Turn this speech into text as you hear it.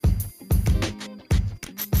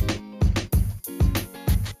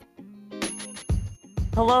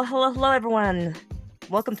Hello, everyone.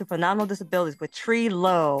 Welcome to Phenomenal Disabilities with Tree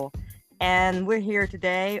Low. And we're here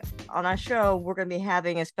today on our show. We're going to be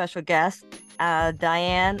having a special guest,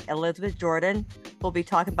 Diane Elizabeth Jordan, who'll be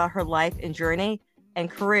talking about her life and journey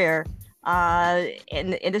and career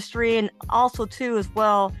in the industry, and also, too, as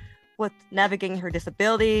well, with navigating her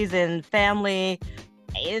disabilities and family.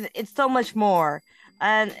 It's so much more.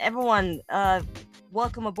 And everyone,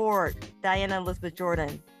 welcome aboard, Diane Elizabeth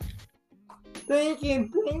Jordan. Thank you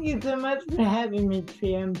so much for having me,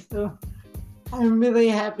 Tree. I'm really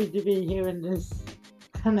happy to be here in this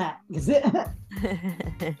connect.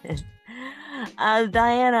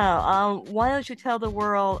 Diana, why don't you tell the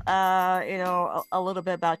world, a little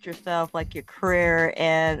bit about yourself, like your career,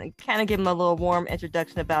 and kind of give them a little warm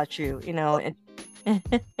introduction about you,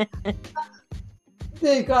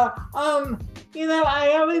 There you go.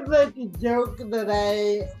 I always like to joke that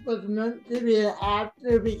I was meant to be an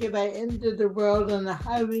actor because I entered the world in a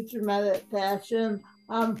highly traumatic fashion.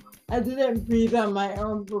 I didn't breathe on my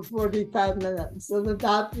own for 45 minutes, so the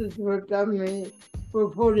doctors worked on me for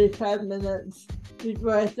 45 minutes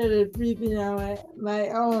before I started breathing on my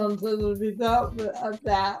own. So the result of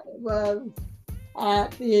that was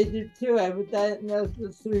at the age of 2, I was diagnosed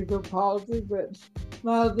with cerebral palsy, which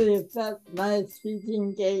mildly affects my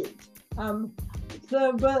speaking gait.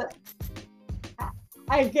 But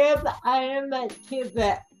I guess I am that kid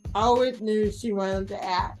that always knew she wanted to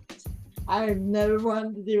act. I've never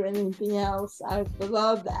wanted to do anything else. I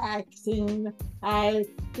loved acting. I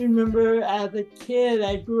remember as a kid,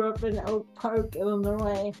 I grew up in Oak Park,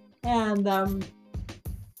 Illinois, and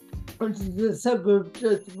which is a suburb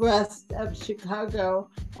just west of Chicago.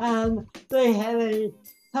 And they had a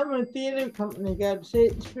summer theater company called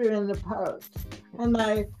Shakespeare in the Park. And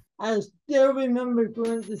I still remember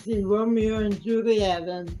going to see Romeo and Juliet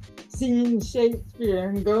and seeing Shakespeare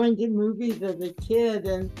and going to movies as a kid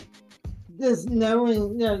and just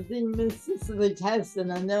knowing, seeing Miss Cicely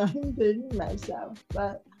Tyson and knowing things myself.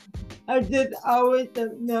 But I did always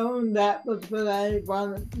have known that was what I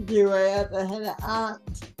wanted to do. I had an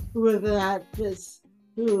aunt who was an actress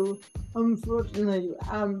who unfortunately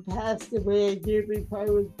passed away a year before I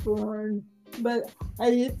was born. But I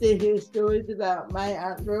used to hear stories about my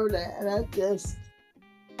Aunt Rhoda, and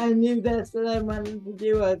I knew that's what I wanted to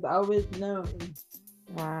do. I've always known.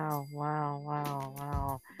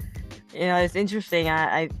 Wow. It's interesting.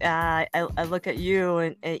 I look at you,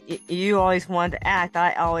 and you always wanted to act.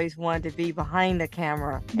 I always wanted to be behind the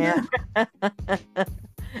camera. And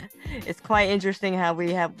it's quite interesting how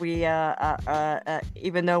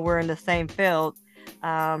even though we're in the same field,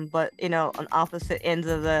 but on opposite ends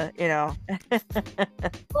of the.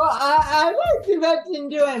 Well, I like directing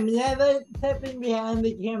too. I mean, I like stepping behind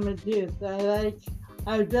the camera too. So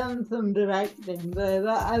I've done some directing, but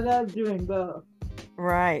I love doing both.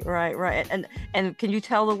 Right. And can you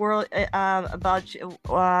tell the world about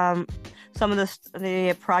some of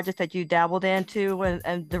the projects that you dabbled into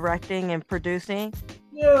and directing and producing?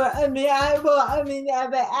 As an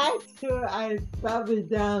actor, I've probably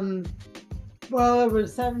done well over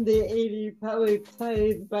 70, 80 probably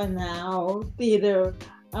plays by now, theater.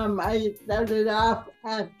 I started off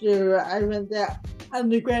after I went to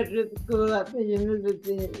undergraduate school at the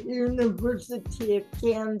University of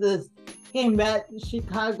Kansas, came back to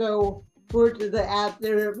Chicago, worked as an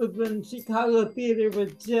actor. It was when Chicago theater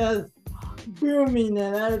was just booming,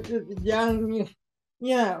 and I was just a young,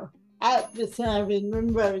 actress. And I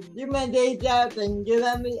remember I would do my day job and get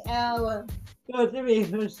on the L and go to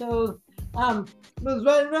rehearsals. It was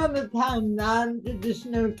right around the time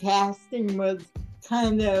non-traditional casting was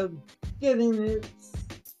kind of getting its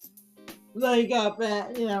leg up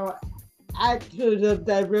at, actors of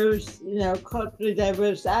diverse, culturally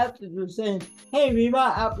diverse actors were saying, hey, we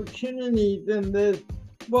want opportunities in this,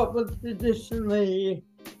 what was traditionally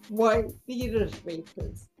white theater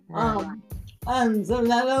spaces. Right. And so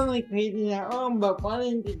not only creating our own, but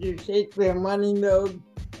wanting to do Shakespeare and wanting to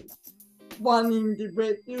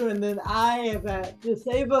break through. And then I, as a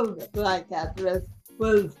disabled Black actress,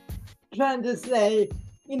 was trying to say,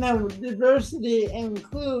 diversity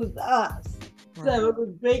includes us. Right. So it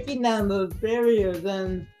was breaking down those barriers,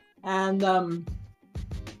 and so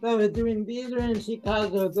I was doing theater in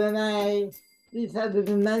Chicago. Then I decided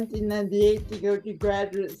in 1998 to go to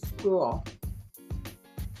graduate school.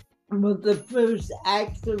 I was the first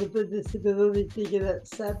actor with a disability to get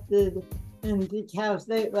accepted into Cal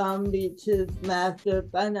State Long Beach's Master of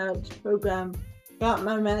Fine Arts program. Got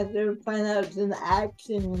my Master of Fine Arts in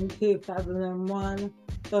Action in 2001.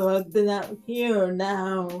 So I've been out here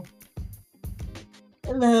now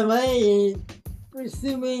in LA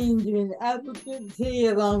pursuing doing advocacy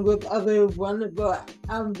along with other wonderful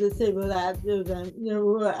disabled actors, and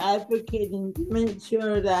we're advocating to make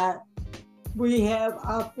sure that we have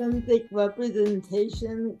authentic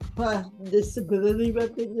representation plus disability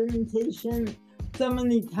representation. So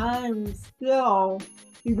many times still,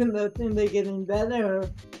 even though things are getting better,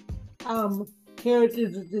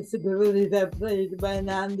 characters with disabilities are played by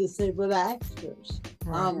non-disabled actors.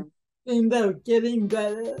 Right. Things are getting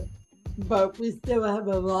better, but we still have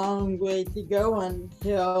a long way to go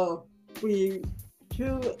until we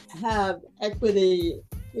truly have equity.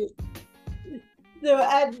 So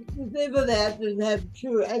as disabled actors have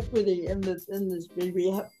true equity in this industry, we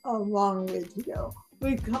have a long way to go.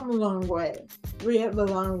 We've come a long way. We have a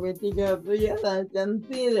long way to go. But yes, I've done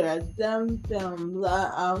theater, I've done films.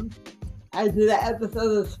 I did an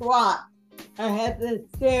episode of SWAT. I had to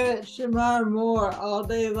stare at Shamar Moore all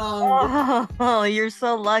day long. Oh, you're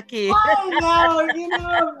so lucky. I know,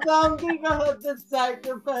 some people have to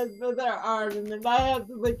sacrifice for their art, and if I have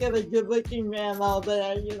to look at a good-looking man all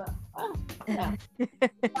day, yeah.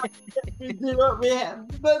 We do what we have.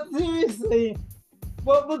 But seriously,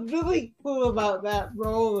 what was really cool about that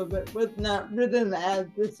role of it was not written as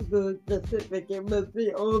disability specific. It was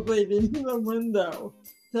the old lady in the window.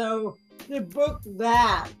 So to book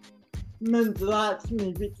that meant a lot to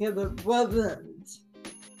me because it wasn't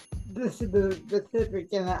disability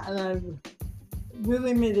specific, and I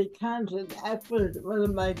really made a conscious effort. One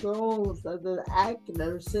of my goals as an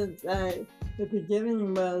actor since the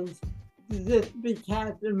beginning was to just be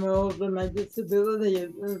casting roles of my disability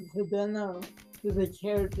as incidental to the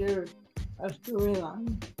character of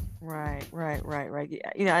storyline. Right.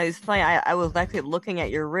 Yeah, it's funny. I was actually looking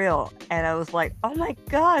at your reel, and I was like, "Oh my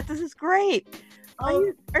God, this is great! Are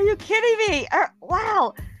you kidding me?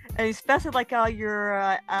 Wow!" And especially like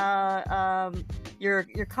your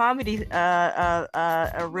comedy reel.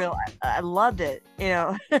 I loved it.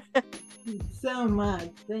 So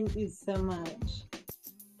much. Thank you so much.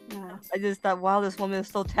 Yeah. I just thought, wow, this woman is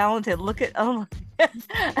so talented. Look at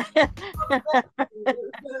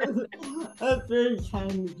That's very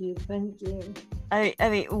kind of you. Thank you. I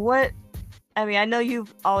know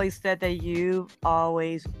you've always said that you've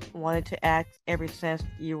always wanted to act ever since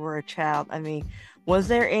you were a child. I mean, was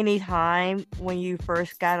there any time when you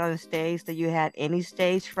first got on stage that you had any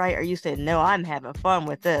stage fright, or you said, "No, I'm having fun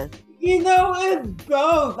with this"? It's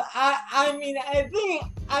both.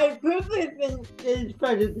 I personally think stage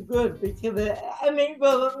fright is good because let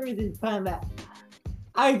me define that.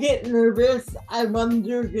 I get nervous. I want to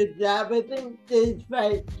do a good job. I think stage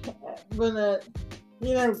fright, when it,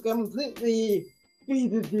 completely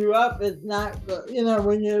speeds you up, is not good.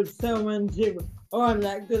 When you're so into, oh, I'm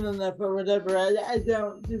not good enough or whatever. I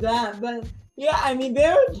don't do that. But yeah,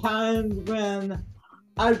 there are times when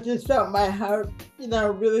I've just felt my heart,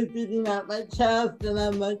 really beating out my chest, and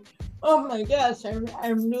I'm like, oh my gosh, I'm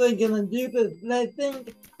really gonna do this. And I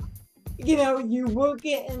think, you work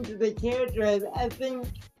it into the character. I think,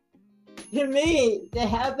 to me, to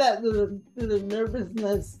have that little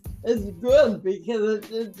nervousness is good because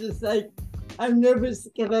it's just like, I'm nervous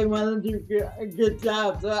because I want to do a good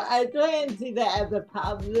job. So I try and see that as a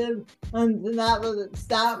positive and to not let it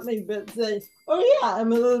stop me, but say, oh yeah,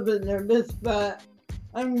 I'm a little bit nervous, but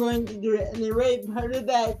I'm going to do it anyway. Part of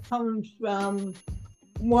that comes from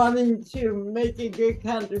wanting to make a good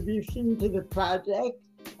contribution to the project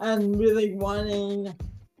and really wanting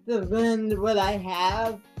to lend what I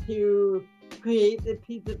have to create the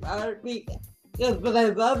piece of art. Because what I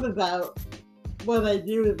love about what I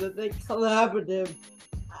do is that it's collaborative.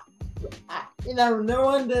 No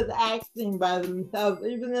one does acting by themselves.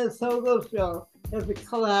 Even a solo show is a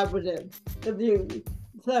collaborative.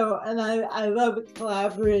 And I love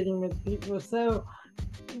collaborating with people. So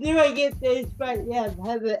do I get stage fright? Yes.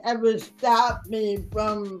 Has it ever stopped me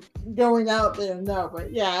from going out there? No.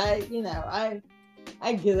 But yeah, I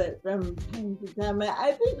get it from time to time.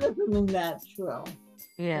 I think that's something natural.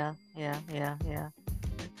 Yeah. I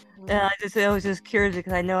was just curious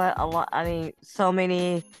because I know a lot. So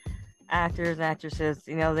many actors and actresses.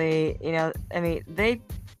 They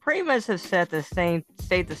pretty much have said the same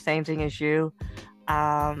thing as you.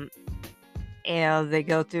 They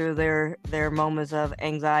go through their moments of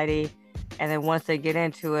anxiety, and then once they get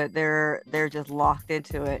into it, they're just locked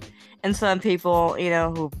into it. And some people,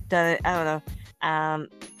 who've done it, I don't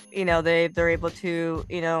know, they're able to,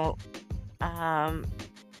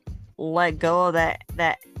 let go of that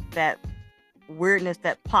weirdness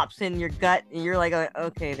that pops in your gut, and you're like,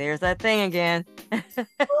 okay, there's that thing again.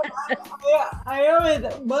 I always,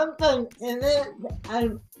 one thing in it, I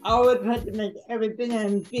always try to make everything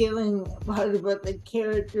I'm feeling part of what the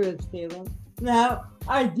character is feeling. Now,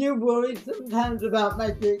 I do worry sometimes about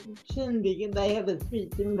my diction because I have a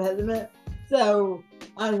speech impediment. So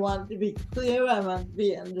I want to be clear, I want to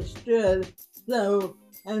be understood. So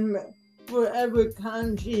I'm forever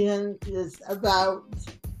conscientious about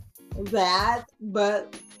that.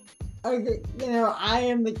 But I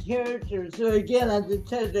am the character. So again, I just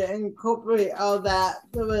try to incorporate all that.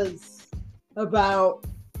 So it's about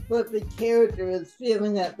what the character is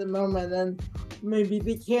feeling at the moment, and maybe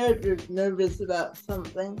the character is nervous about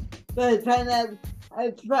something. But I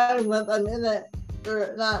try when I'm in it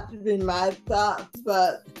for not to be my thoughts,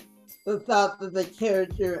 but the thoughts of the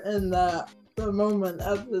character in the moment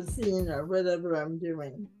of the scene or whatever I'm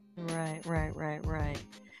doing. Right.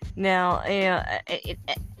 Now,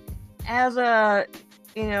 as a,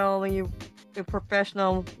 when you're a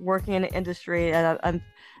professional working in the industry, and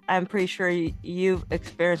I'm pretty sure you've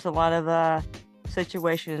experienced a lot of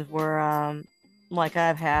situations where, like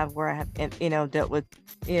where I have, dealt with,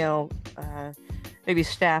 you know, uh, maybe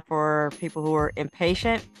staff or people who are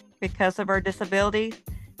impatient because of our disabilities.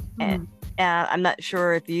 And Hmm. I'm not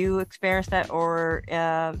sure if you experienced that or,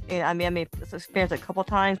 I may have experienced it a couple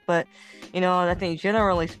times, but, I think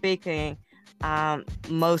generally speaking,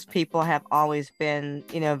 most people have always been,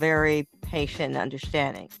 very patient and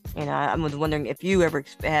understanding. I was wondering if you ever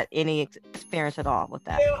had any experience at all with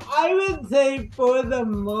that. I would say for the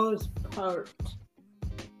most part,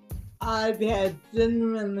 I've had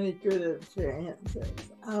genuinely good experiences,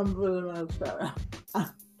 for the most part.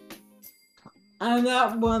 I'm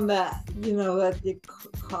not one that, that you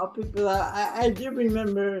call people out. I do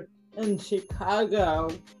remember in Chicago,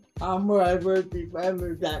 where I worked before I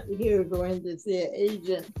moved out here, going to see an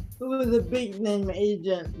agent who was a big name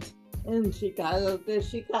agent in Chicago. Because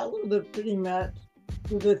Chicago is pretty much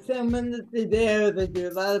with the film industry there, they do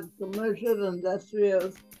a lot of commercial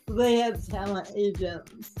industrials. So they had talent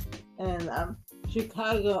agents in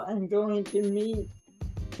Chicago, and going to meet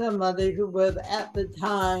somebody who was at the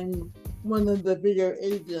time one of the bigger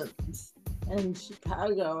agents in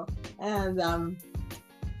Chicago. And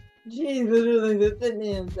she literally looked at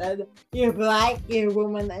me and said, "You're black, you're a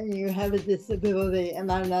woman, and you have a disability,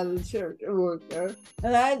 and I'm not a social worker."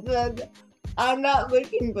 And I said, "I'm not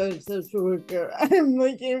looking for a social worker. I'm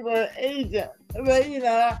looking for an agent." But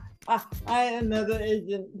I had another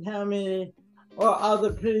agent tell me, "Well, all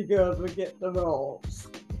the pretty girls would get the roles."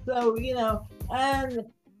 So and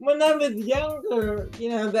when I was younger,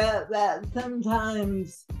 that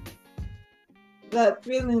sometimes that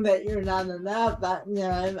feeling that you're not enough, that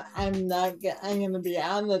I'm not, I'm gonna be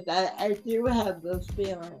honest, I do have those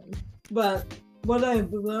feelings. But what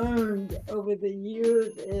I've learned over the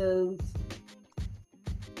years is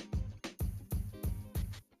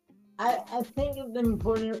I think it's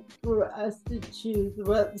important for us to choose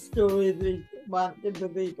what stories we want to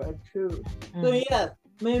believe are true. So Mm. yes,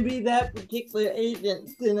 maybe that particular agent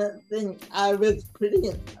didn't think I was pretty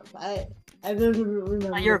enough. I don't even Oh,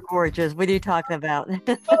 remember. you're gorgeous. What are you talking about?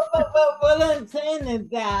 But what I'm saying is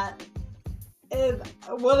that is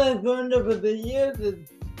what I've learned over the years is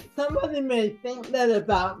somebody may think that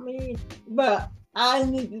about me, but I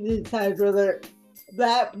need to decide whether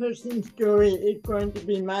that person's story is going to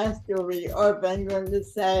be my story, or if I'm going to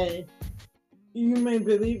say, "You may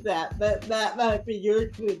believe that, but that might be your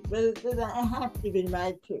truth, but it doesn't have to be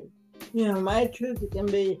my truth." My truth can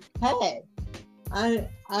be, "Hey,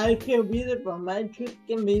 I feel beautiful. My truth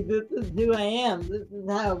can be, this is who I am. This is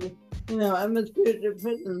how, I'm a spiritual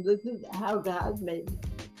person. This is how God made me."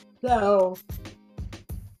 So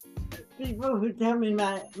people who tell me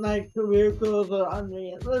my career goals are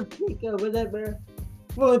unrealistic or whatever,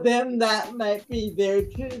 for them that might be their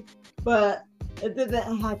truth, but it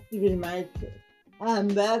doesn't have to be my truth.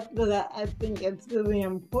 And that's what I think it's really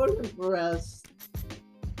important for us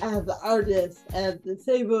as artists, as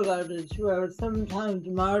disabled artists who are sometimes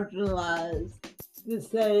marginalized, to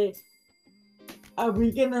say, are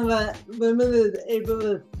we going to let limited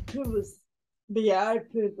ableist truths be our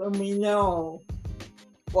truth when we know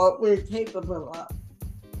what we're capable of?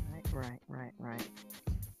 Right.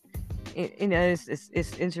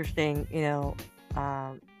 It's interesting,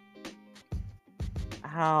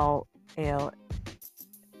 how, you know,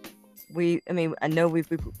 I know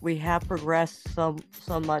we have progressed so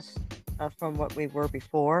much from what we were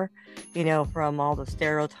before, from all the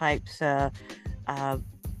stereotypes, uh,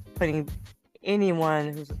 putting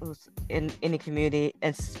anyone who's in any community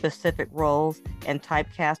in specific roles and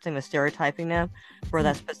typecasting or stereotyping them for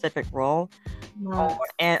that specific role, Right.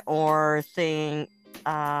 or seeing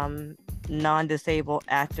non-disabled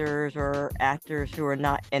actors or actors who are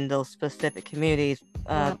not in those specific communities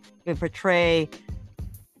Right. portray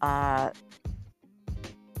uh,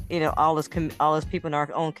 all those people in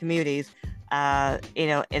our own communities,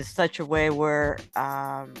 in such a way where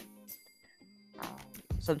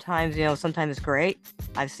sometimes sometimes it's great.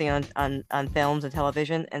 I've seen on films and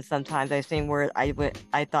television, and sometimes I've seen where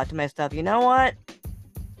I thought to myself, you know what?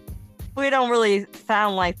 We don't really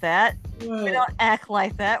sound like that. Right. We don't act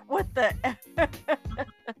like that. What the?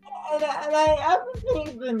 And I also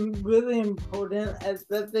think it's really important,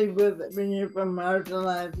 especially when you're from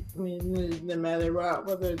marginalized communities, no matter what,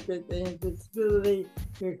 whether it's your disability,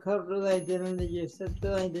 your cultural identity, your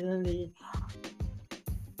sexual identity.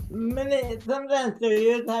 Sometimes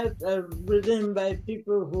stereotypes are written by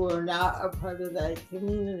people who are not a part of that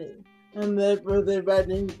community, and therefore they're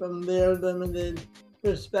writing from their limited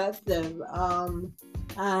perspective.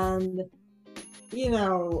 And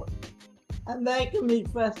and that can be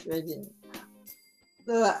frustrating.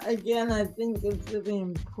 So again, I think it's really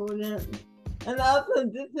important. And also,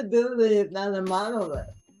 disability is not a monolith.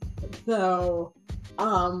 So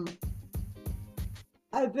I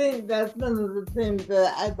think that's one of the things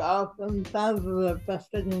that I've often found really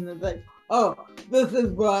frustrating. Is like, oh, this is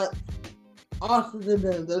what autism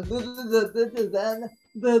is. This is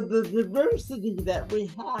the diversity that we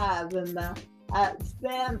have, and the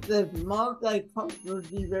expansive multicultural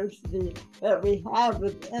diversity that we have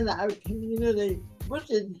within our community, which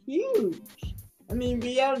is huge. I mean,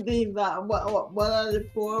 we are the one out of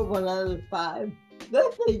 4, 1 out of 5.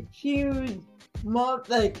 That's a huge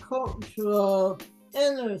multicultural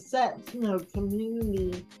intersectional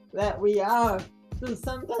community that we are. So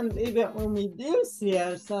sometimes even when we do see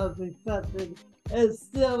ourselves reflected, it's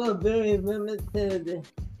still a very limited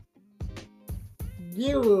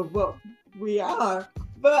view of what we are.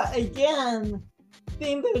 But again,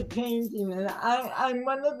 things are changing, and I'm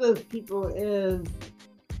one of those people is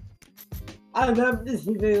I love to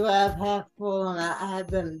see the glass half full and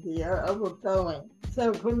half empty or overflowing.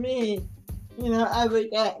 So for me, I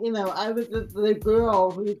look at, I was just the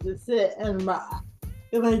girl who used to sit and rock.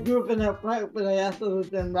 Because I grew up in Oak Park, but I also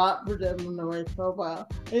lived in Rockford, Illinois for a while.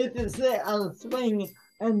 I used to sit on a swing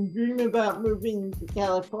and dream about moving to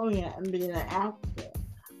California and being an actor.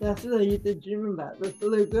 That's what I used to dream about. This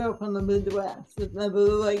little girl from the Midwest with my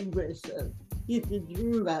little leg braces. Used to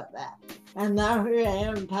dream about that. And now here I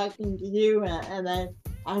am talking to you, and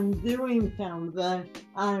I'm doing films.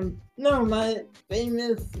 I'm my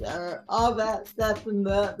famous or all that stuff and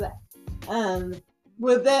that. And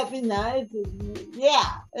would that be nice?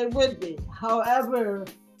 Yeah, it would be. However,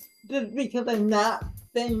 just because I'm not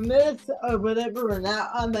famous or whatever, or not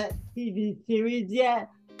on that TV series yet,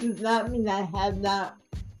 does not mean I have not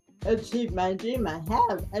achieved my dream. I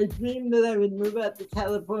have. I dreamed that I would move out to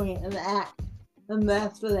California and act, and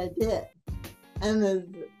that's what I did.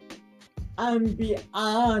 And I'm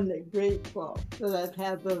beyond grateful that I've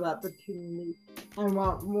had those opportunities. I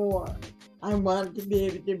want more. I want to be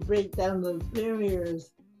able to break down those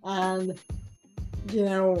barriers. And,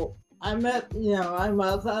 I've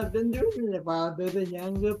been doing it a while. There's a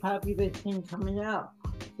younger population coming out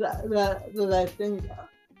that I think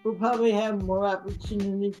will probably have more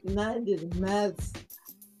opportunities than I did. And that's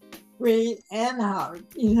great and hard,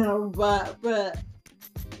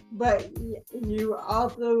 but you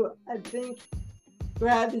also, I think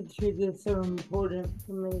gratitude is so important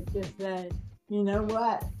for me to say, you know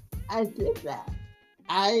what? I did that.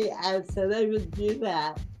 I said I would do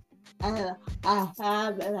that, and I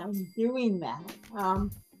have, and I'm doing that. I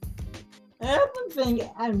also think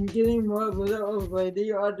I'm getting more of little old lady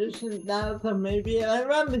auditions now, so maybe I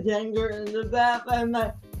run the younger into that. I'm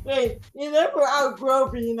like, hey, you never outgrow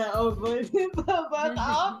being an old lady, so that's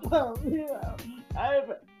awesome,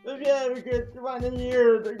 Maybe I have a good 20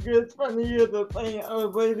 years of playing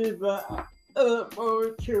old ladies that I look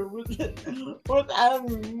forward to, which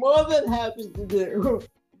I'm more than happy to do.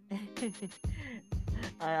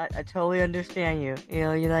 I totally understand you.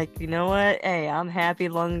 You're like, you know what? Hey, I'm happy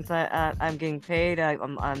as long as I'm getting paid.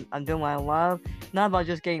 I'm doing what I love. Not about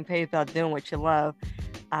just getting paid, about doing what you love.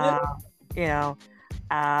 And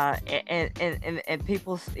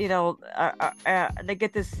people, they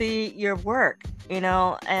get to see your work,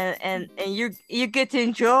 and you get to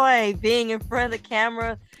enjoy being in front of the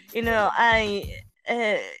camera.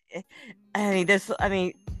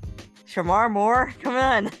 Shamar Moore, come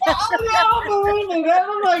on. Oh, no, believe me, that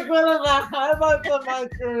was like one of the highlights of my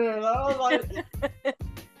career. That was like,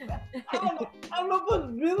 and what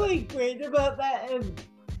was really great about that is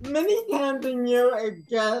many times when you're a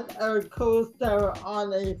guest or a co-star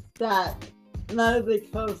on a set, not as a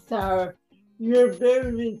co-star, you're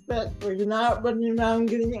very respectful. You're not running around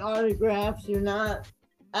getting autographs. You're not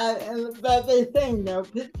But they say no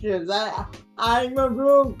pictures. I'm a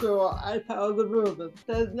rule girl. I follow the rules. It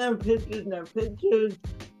says no pictures, no pictures.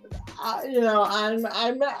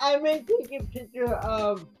 I may take a picture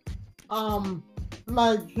of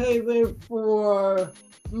my trailer for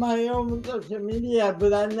my own social media,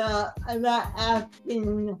 but I'm not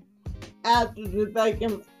asking actors if I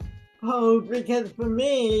can pose, because for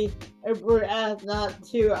me, if we're asked not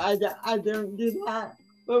to, I don't do that.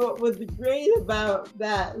 But what was great about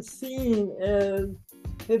that scene is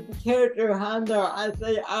his character Hondo, I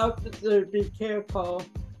say, officer, be careful.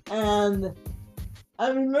 And I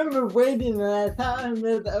remember waiting, and I thought I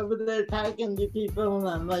was over there talking to people, and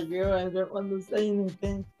I'm like, oh, I don't want to say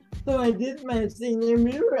anything. So I did my scene, and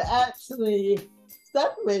we were actually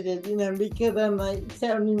separated, because I'm like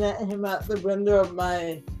shouting at him out the window of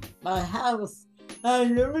my house. I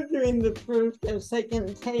remember doing the first or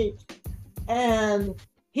second take, and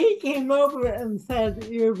he came over and said,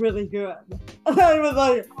 "You're really good." And I was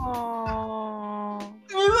like, Oh.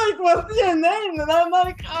 he was like, "What's your name?" And I'm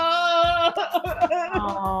like, "Oh."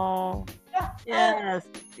 Oh. Yes.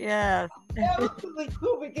 Yes. That was really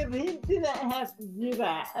cool because he didn't have to do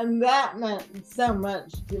that, and that meant so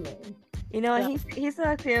much to me. So, He's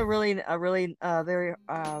actually a really very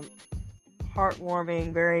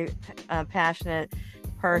heartwarming, very passionate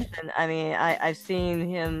person. I mean, I've seen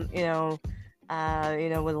him,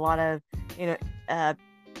 with a lot of, you know, uh,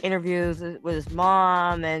 interviews with his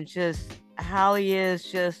mom, and just how he is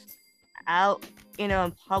just out, in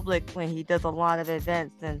public when he does a lot of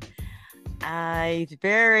events, and he's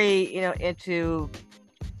very, into,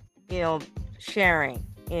 you know, sharing,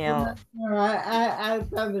 I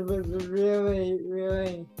thought it was really,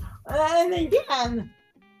 really, and again,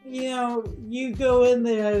 you go in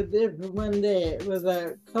there if one day with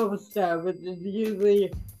a co-star, which is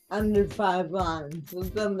usually under 5 lines,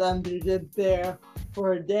 and sometimes you're just there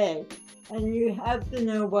for a day. And you have to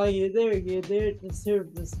know why you're there. You're there to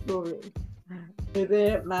serve the story. You're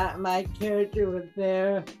there, my character was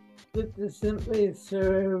there just to simply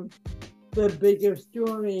serve the bigger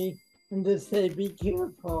story and to say, be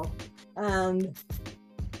careful. And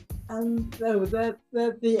so that's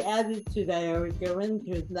the attitude I always go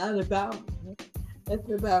into. It's not about me. It's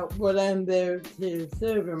about what I'm there to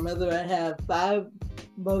serve. And whether I have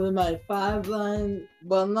whether my 1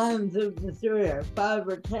 lines of the story are 5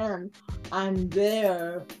 or 10, I'm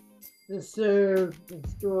there to serve the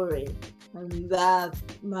story. And that's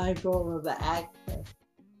my goal as an actor.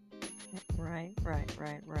 Right. Like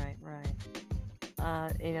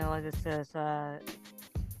it says,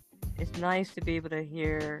 it's nice to be able to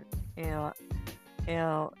hear, you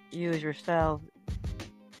as yourself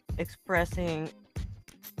expressing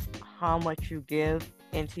how much you give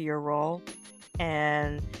into your role.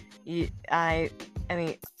 And I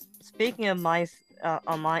mean, speaking of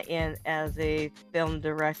on my end as a film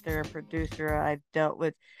director and producer, I dealt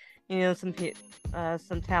with, some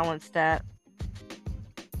talents that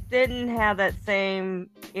didn't have that same,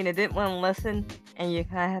 didn't want to listen, and you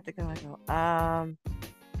kind of have to go,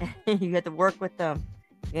 you have to work with them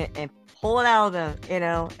and pull it out of them, and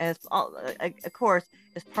it's all, of course,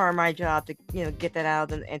 it's part of my job to, get that out of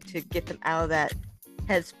them and to get them out of that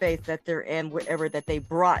headspace that they're in, whatever that they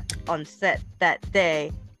brought on set that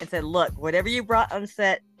day, and said, look, whatever you brought on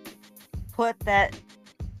set, put that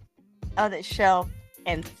on the shelf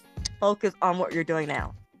and focus on what you're doing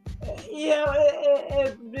now.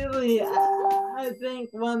 It really, I think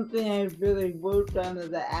one thing I really worked on as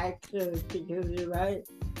an actor, because you're right,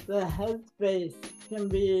 the headspace can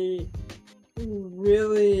be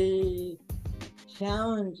really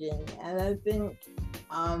challenging. And I think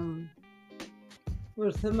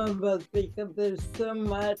for some of us, because there's so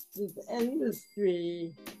much this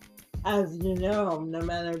industry, as you know, no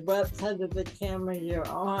matter what side of the camera you're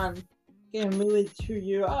on, can really chew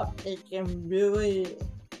you up. It can really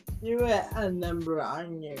do a number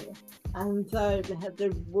on you. And so I've had to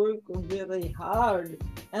work really hard.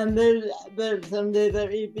 And there's some days that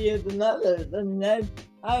are easier than others. And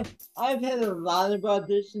I've had a lot of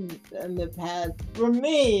auditions in the past. For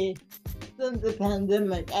me, since the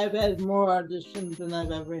pandemic, I've had more auditions than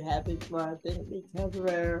I've ever had before. I think because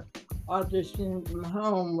we're auditioning from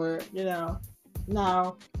home,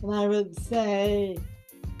 now, and I would say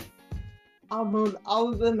almost all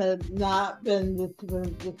of them have not been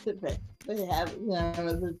discipline specific. They have,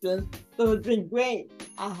 so it's been great.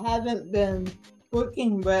 I haven't been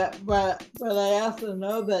booking, but I also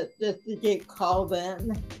know that just to get called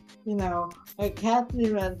in, a casting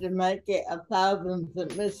director might get 1,000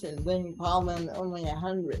 submissions, then call in only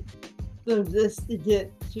 100. So just to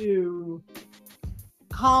get to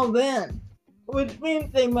call in, which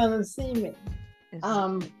means they want to see me.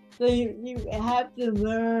 So you have to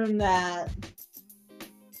learn that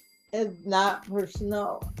it's not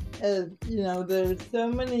personal. There's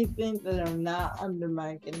so many things that are not under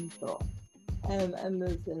my control and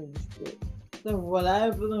this industry. So what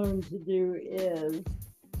I've learned to do is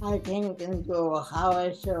I can control how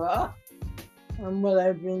I show up and what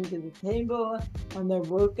I bring to the table and the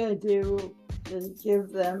work I do to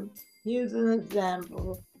give them, here's an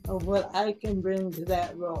example of what I can bring to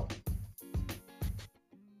that role.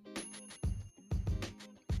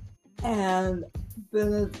 And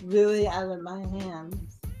then it's really out of my hands.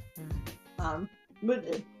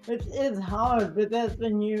 Which is hard, but that's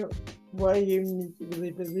where you need to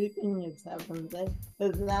really believe in yourself and say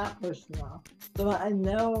it's not personal. So I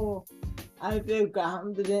know I feel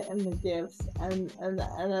confident in the gifts, and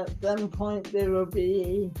at some point there will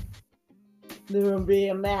be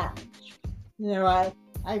a match. I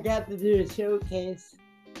got to do a showcase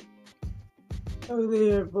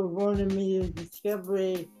earlier for Warner Media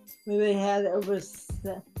Discovery where they had over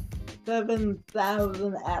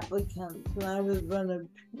 7,000 applicants, and I was one of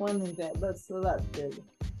 20 that was selected.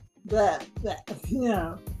 That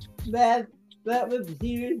was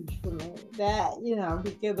huge for me.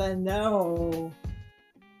 Because I know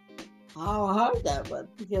how hard that was.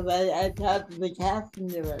 Because I talked to the casting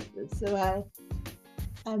director, so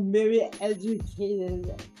I'm very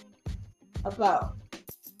educated about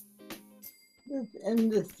this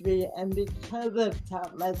industry, and because I've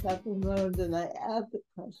taught myself and learned and I ask the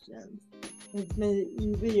questions, it's made it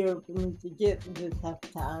easier for me to get through the tough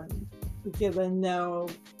times because I know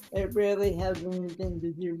it really has anything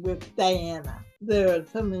to do with Diana. There are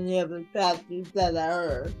so many other factors that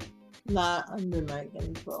are not under my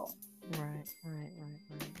control. Right.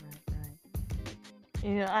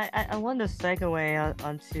 I want to segue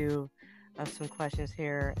onto some questions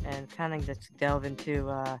here and kind of just delve into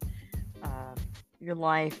your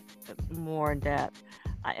life more in depth.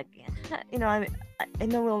 I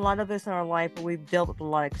know a lot of us in our life, we've dealt with a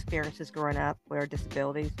lot of experiences growing up with our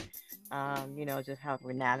disabilities. Just how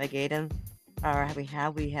we navigate them, or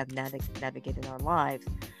how we have navigated our lives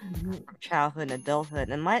from childhood and adulthood.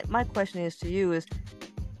 And my question is to you is,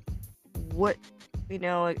 what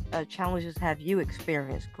challenges have you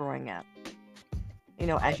experienced growing up?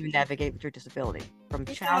 As you navigate with your disability from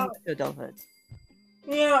childhood to adulthood.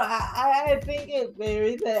 I think it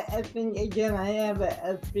varies. I think, again, I have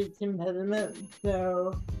a speech impediment,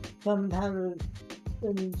 so sometimes it's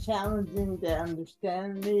been challenging to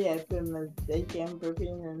understand me. I've been mistaken for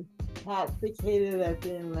being intoxicated. I've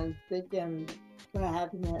been mistaken for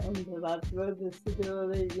having an intellectual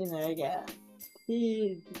disability. I got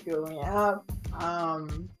teeth growing up.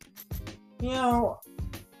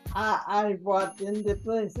 I walked into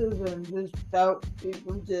places and just felt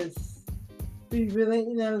people just be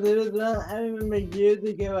really, there was one, I remember years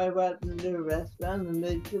ago I walked into a restaurant and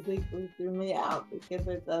they physically threw me out because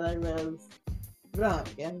they thought I was drunk,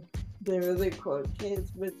 and there was a court case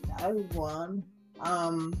which I won.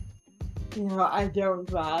 I don't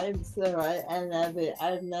drive, so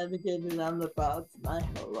I've navigated on the bus my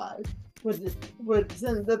whole life. Which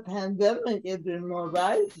since the pandemic, I've been more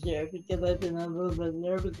rideshare because I've been a little bit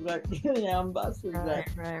nervous about getting on buses. Right.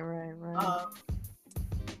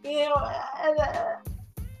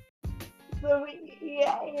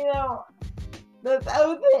 That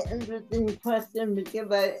was an interesting question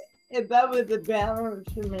because if that was a balance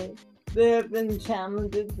for me, there have been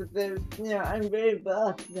challenges, but I'm very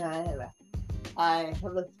blessed that I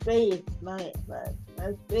have a space, my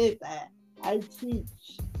space. I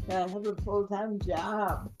teach. I have a full-time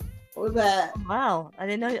job. Or that. Wow, I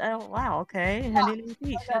didn't know. Wow, okay. I didn't know you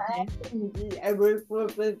teach. Okay. I work for a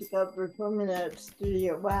place called Performing Arts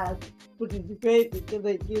Studio West, which is great because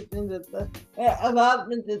it gives me allows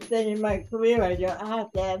me to stay in my career. I don't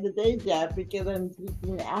have to have a day job because I'm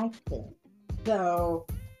teaching acting. So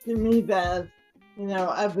to me, that's,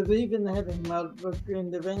 I believe in having multiple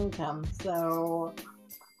streams of income. So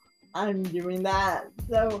I'm doing that.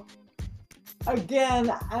 So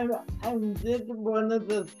again, I'm just one of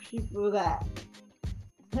those people that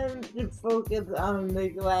tend to focus on the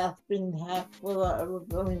glass being half full or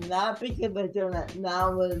overflowing, not because I don't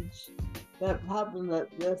acknowledge that problem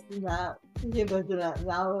exists, not because I don't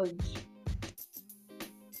acknowledge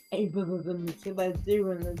ableism, because I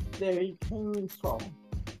do, and it's very painful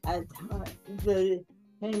at times. It's very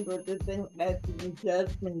painful to think that people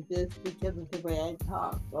judge me just because of the way I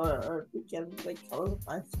talk or because of the color of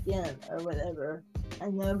my skin or whatever. I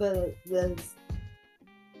know that it exists,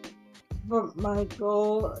 but my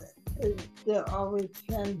goal is to always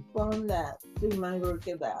transform that through my work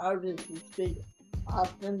as an artist, to speak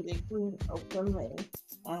authentically and openly,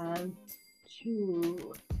 and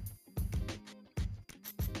to,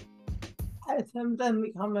 I sometimes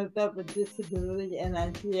call myself a disability and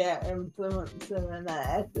I see our influencer, and I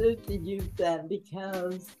ask her to use that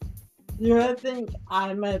because do I think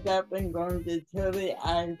I myself am going to totally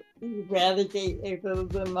eradicate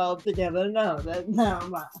ableism altogether? No, that's not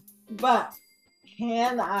my. But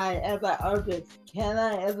can I, as an artist, can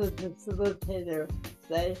I, as a facilitator,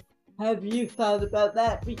 say, have you thought about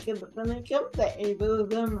that? Because when it comes to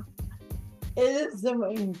ableism, it is so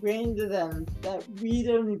ingrained in them that we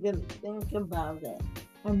don't even think about it.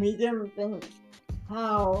 And we don't think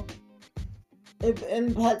how it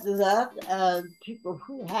impacted us as people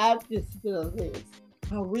who have disabilities.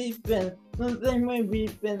 How we've been, the same way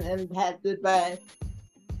we've been impacted by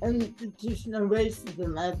institutional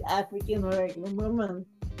racism as African American women,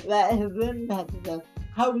 that has impacted us.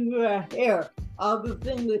 How we wear hair, all the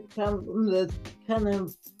things that come from this kind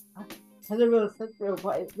of heterosexual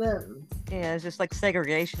white lens. Yeah, it's just like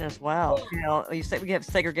segregation as well. You know, you say we have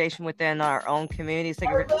segregation within our own community.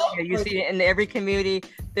 You see it in every community.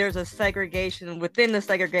 There's a segregation within the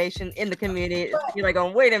segregation in the community. You're like, oh,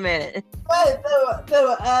 wait a minute. Right.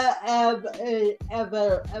 So as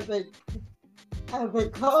a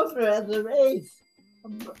culture, as a race,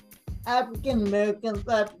 African Americans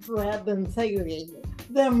have been segregated.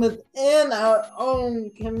 Then within our own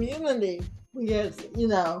community, we are,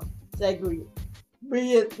 segregated.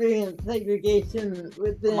 We experience segregation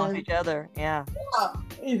within among each other, yeah.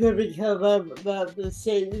 Either because of the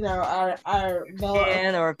shape, our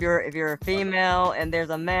skin, or if you're a female and there's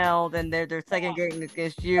a male, then they're segregating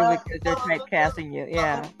against you because they're typecasting you,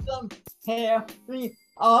 yeah. Hair,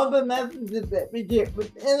 all the messages that we get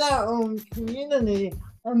within our own community,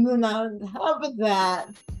 and then on top of that,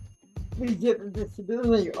 we get the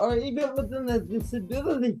disability, or even within the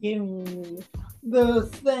disability community, the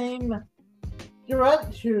same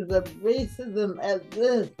structures of racism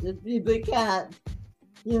exist. If you look at,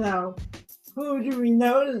 who do we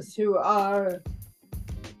notice who are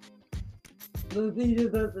the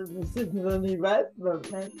leaders of the disability rights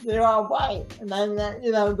movement? They're all white, and then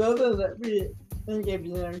those are that we think of,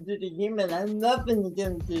 Judy Heumann. I'm nothing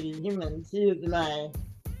against Judy Heumann. She is my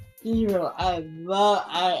hero. I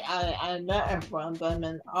met her once. I'm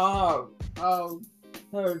in awe of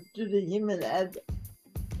her, Judy Heumann, as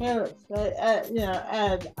parents, is that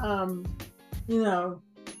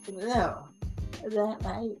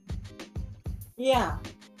right? Yeah.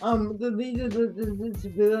 The leaders of the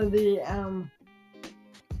disability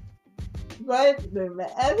rights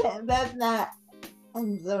movement. That's not.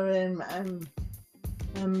 I'm sorry.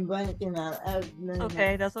 I'm blanking on.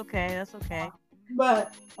 Okay, that's okay. That's okay.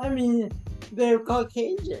 But I mean, they're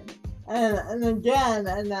Caucasian, and again,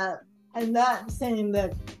 I'm not saying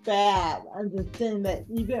that's bad. I'm just saying that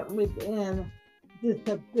even within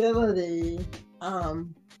disability,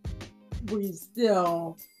 we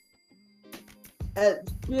still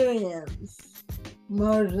experience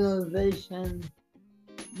marginalization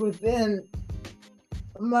within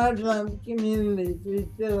marginalized communities. We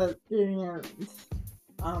still experience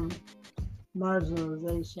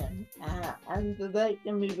marginalization, and so that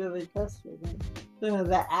can be really frustrating. So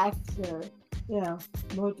the actor,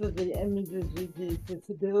 most of the images we see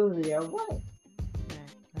disability are white.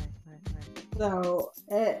 Right. So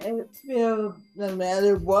it feels, no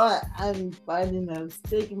matter what, I'm fighting those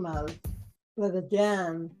stigmas. But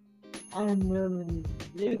again, I'm willing to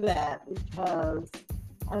do that because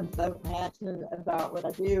I'm so passionate about what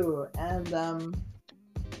I do. And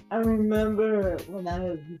I remember when I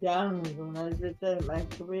was young, when I started my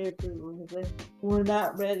career, people would say, we're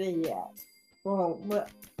not ready yet. Well,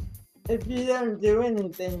 if you don't do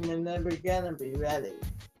anything, you're never gonna be ready.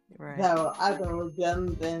 Right. So I don't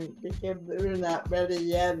think because we're not ready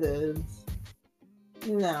yet is,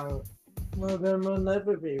 well, then we'll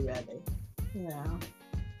never be ready.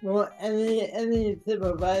 Well, any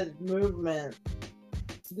civil rights movement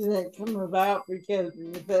didn't come about because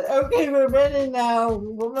we said, okay, we're ready now.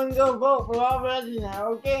 Women go vote. We're all ready now.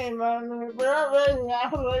 Okay, man, we're all ready now.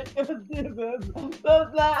 Let's do this.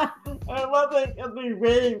 That's not. It wasn't because we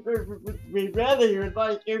ready. Be ready. It was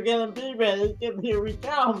like you're gonna be ready because here we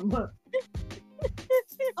come.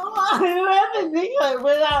 Oh, you ever think like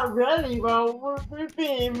we're not ready? Well, we're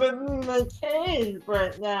being within the cage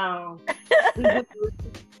right now.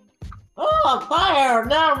 Oh, fire!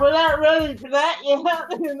 No, we're not ready for that yet.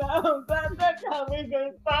 That's how we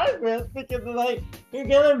go start with, because you're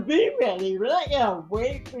gonna be ready. We're not gonna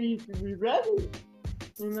wait for you to be ready.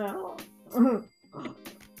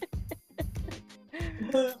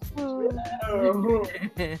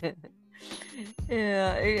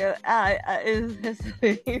 Yeah. It's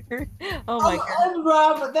weird. Oh my God. Ed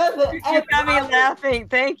Roberts, that's it, You Ed got me Roberts. laughing.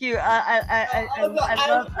 Thank you.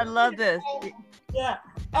 I love this. Yeah,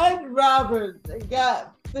 Ed Roberts.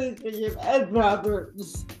 Got speaking of Ed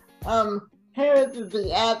Roberts. Here to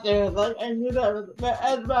the actor, like I knew that was, but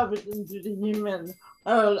Ed Roberts into the human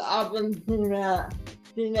are often seen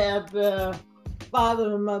as the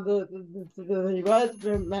father and mother of the disability rights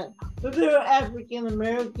movement. But there are African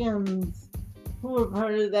Americans who were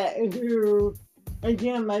part of that. Who,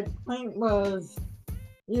 again, my point was,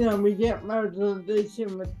 we get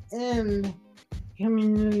marginalization within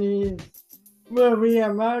communities where we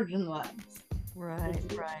are marginalized. Right.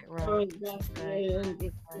 So it's very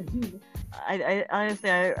interesting. I honestly,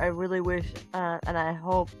 I really wish, and I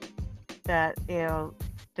hope that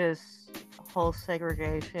this whole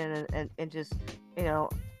segregation and just you know,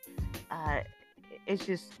 uh, it's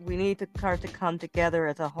just we need to start to come together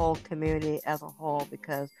as a whole community as a whole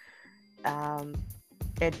because um,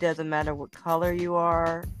 it doesn't matter what color you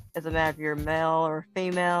are. It doesn't matter if you're male or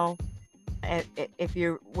female. And if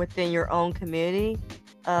you're within your own community,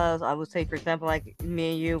 I would say, for example, like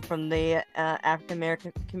me and you from the African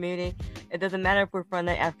American community, it doesn't matter if we're from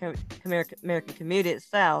the African American community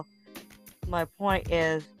itself. My point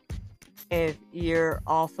is, if you're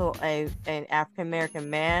also an African American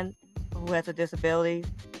man who has a disability,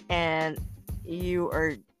 and you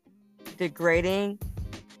are degrading,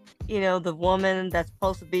 the woman that's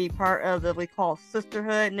supposed to be part of the we call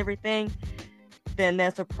sisterhood and everything, then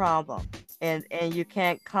that's a problem. And you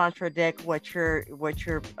can't contradict what you're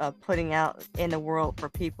putting out in the world for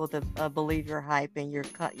people to believe your hype, and you're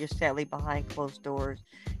sadly behind closed doors,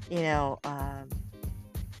 you know, um,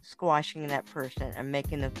 squashing that person and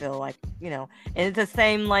making them feel like And it's the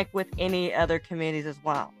same like with any other communities as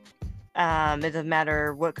well. It doesn't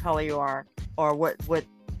matter what color you are or what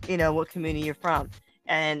community you're from,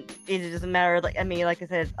 and it doesn't matter. Like I mean, like I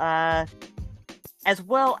said, as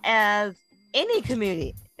well as any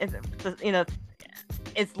community.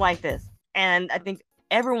 It's like this, and I think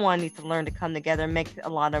everyone needs to learn to come together and make a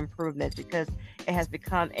lot of improvements because it has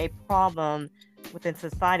become a problem within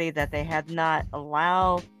society that they have not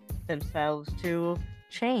allowed themselves to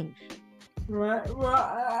change. Right.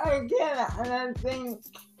 Well, again, and I think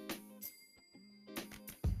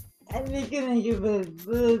I give a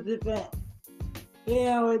little different.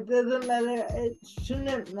 It doesn't matter. It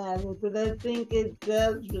shouldn't matter, but I think it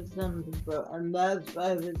does for some people, and that's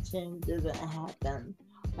why the change doesn't happen.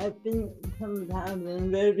 I think sometimes,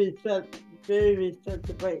 and very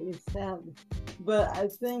respectful what you said, but I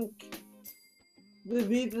think the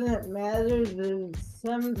reason it matters is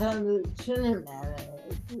sometimes it shouldn't matter,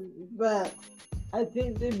 but I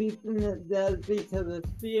think the reason it does because of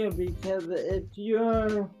fear, because if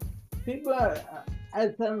you're people are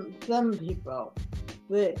some people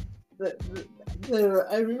that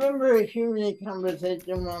I remember hearing a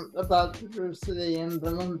conversation once about diversity and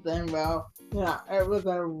someone saying, well, it was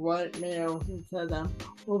a white male who said,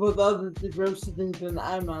 well, with all the diversity, then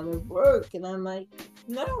I'm out of work. And I'm like,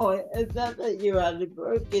 no, it's not that you're out of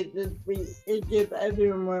work. It gives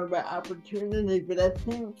everyone more of an opportunity. But I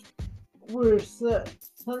think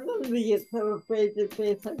sometimes we get so afraid to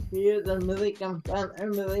face our fears and really confront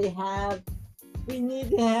and really we need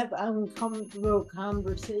to have uncomfortable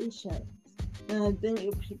conversations. And I think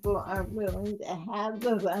if people aren't willing to have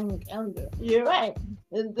those uncomfortable, you're right,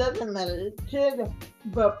 it doesn't matter, it should,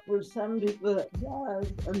 but for some people it does,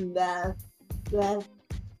 and that's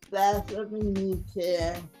what we need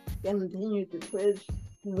to continue to push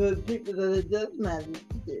for those people that it does matter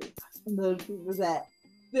to do, and those people that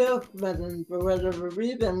feel threatened for whatever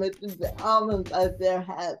reason, which is all inside their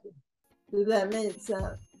head. Does that make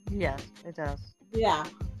sense? Yes, it does. Yeah.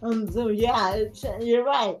 So yeah, you're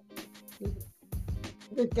right.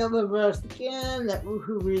 The color of our skin,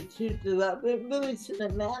 who we choose to love, it really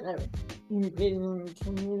shouldn't matter in creating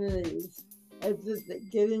communities. It's just that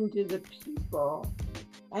getting to the people,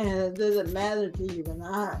 and it doesn't matter to you and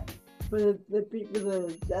I, but it's the people that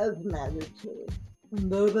it does matter to,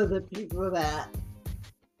 and those are the people that,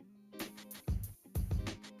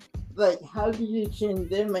 like, how do you change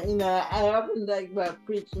them? I often think about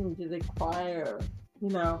preaching to the choir.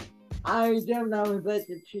 I don't always like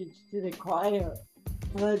to preach to the choir.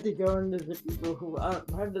 I like to go into the people who aren't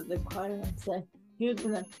part of the choir and say, here's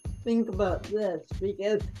what think about this,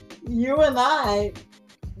 because you and I,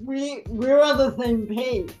 we're on the same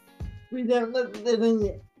page. We don't look at this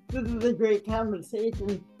is a great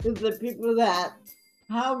conversation with the people that,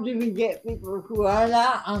 how do we get people who are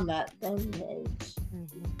not on that same page?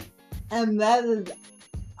 Mm-hmm. And that is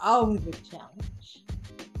always a challenge.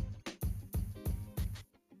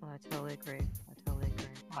 Well, totally agree. I totally agree.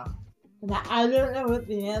 And I don't know what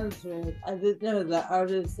the answer is. I just know that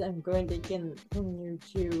artists, I'm going to continue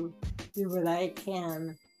to do what I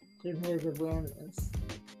can to raise awareness.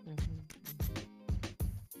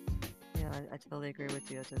 Yeah, I totally agree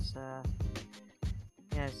with you. It's just,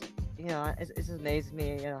 yes, you know, it's just amazing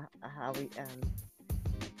me, you know, how we,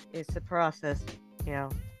 it's a process, you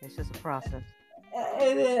know, it's just a process.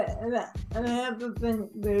 And I have to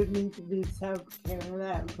think there needs to be self-care in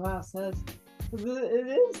that process. Because it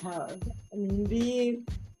is hard. I mean,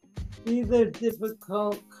 these are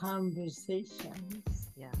difficult conversations.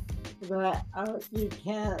 Yeah. But you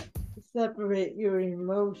can't separate your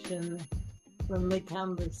emotion from the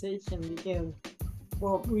conversation because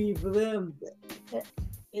what we've lived,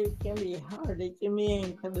 it can be hard. It can be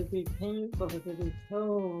incredibly painful to be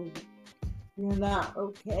told you're not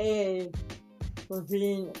okay for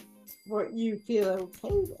being what you feel okay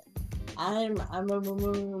with. I'm a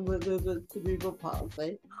woman with a cerebral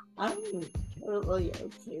palsy. I'm totally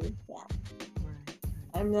okay with that. Right.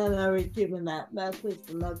 I'm not always given that message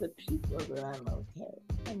from other people that I'm okay,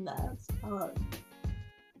 and that's hard.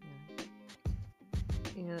 Yeah.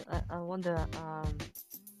 You know, I want to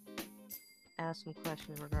ask some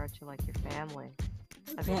questions in regard to like your family.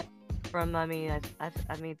 I mean, Yeah. I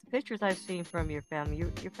mean, the pictures I've seen from your family,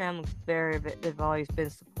 your family's they've always been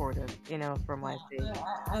supportive, you know, from what I see.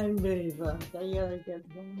 I'm very blessed. I gotta get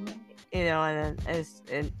them. You know,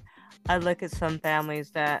 and I look at some families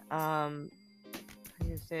that, how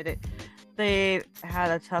you say it, they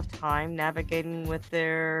had a tough time navigating with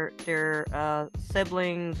their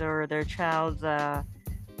siblings or their child's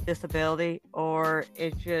disability, or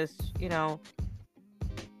it just, you know,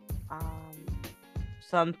 um,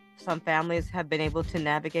 some families have been able to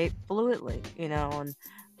navigate fluidly, you know, and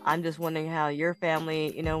I'm just wondering how your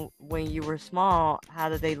family, you know, when you were small, how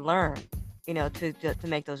did they learn, you know, to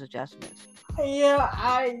make those adjustments? Yeah,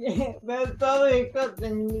 that's probably a good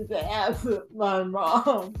thing you need to ask my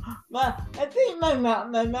mom. I think my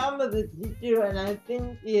mom was a teacher, and I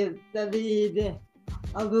think she had studied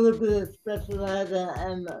a little bit of special ed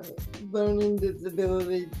and learning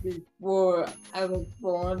disabilities before I was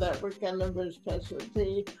born. That were kind of her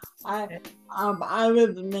specialty. I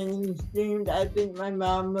was mainstreamed. I think my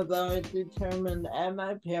mom was always determined, and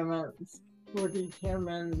my parents were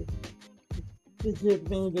determined to give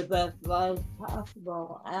me the best life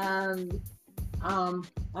possible. And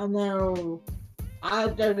I know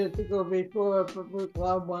I started to go before Public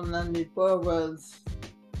Law 194 was,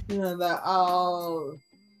 you know, that all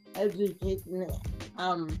education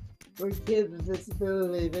for kids with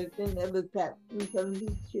disabilities. I think that was that in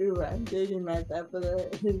 72. I'm dating myself, but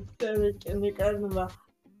it's very kindergarten. Well,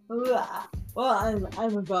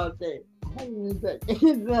 I'm about to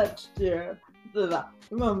next year. So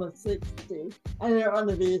I'm almost 60. I don't want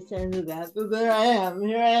to be ashamed of that. So there I am.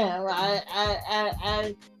 Here I am.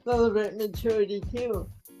 I celebrate maturity too.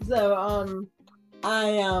 So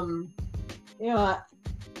you know,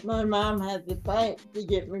 my mom had to fight to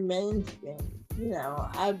get me mainstream. You know,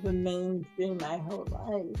 I've been mainstream my whole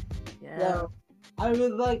life. Yeah. So I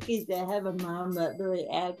was lucky to have a mom that really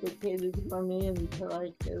advocated for me until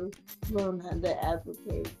I could learn how to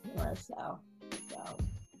advocate for myself. So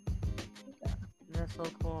That's so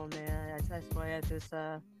cool, man. That's why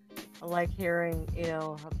I like hearing, you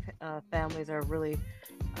know, how families are really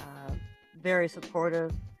very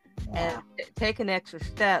supportive and yeah, taking extra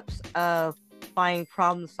steps of finding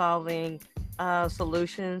problem solving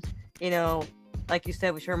solutions. You know, like you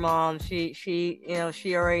said with your mom, you know,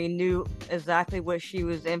 she already knew exactly what she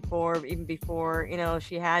was in for even before, you know,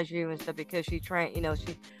 she has you and stuff because she trained, you know,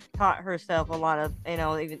 she taught herself a lot of, you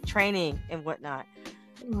know, even training and whatnot.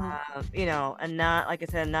 You know, and not, like I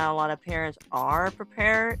said, not a lot of parents are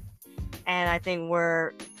prepared. And I think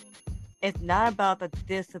it's not about the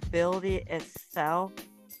disability itself.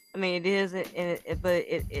 I mean, it is, but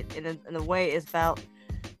in a way, it's about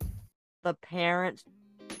the parents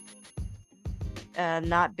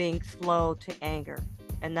not being slow to anger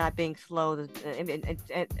and not being slow to, and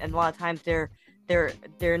a lot of times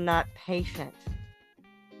they're not patient.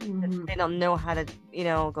 They don't know how to, you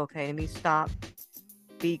know, go, okay, let me stop,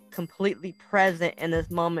 be completely present in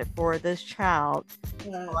this moment for this child,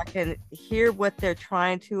 so I can hear what they're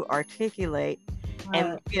trying to articulate,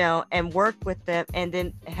 and you know, and work with them, and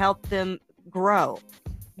then help them grow,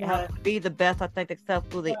 help them be the best authentic self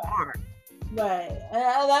who they are. Right,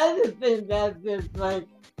 and I just think that's just like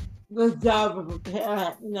the job of a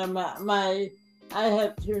parent. You know, I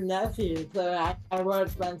have two nephews, so I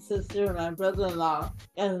watch my sister and my brother-in-law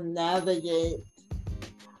and navigate,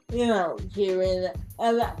 you know, hearing,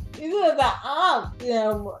 and even the aunt, you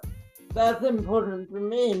know, that's important for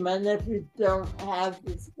me. My nephews don't have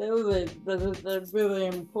disabilities, but it's really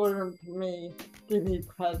important for me to be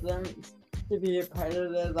present, to be a part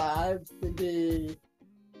of their lives, to be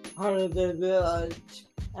part of their village.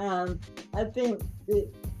 And I think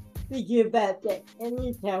to give that to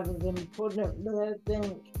any child is important, but I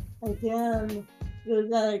think, again, there's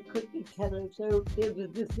not a cookie cutter, so kids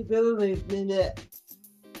with disabilities need it.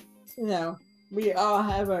 You know, we all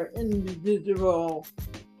have our individual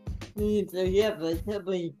needs, so yeah, I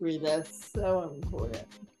totally agree. That's so important.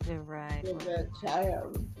 Right, Give right. that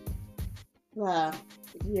child uh,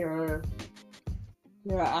 your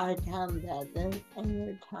your eye contact and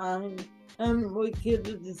your time. And with kids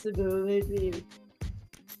with disabilities,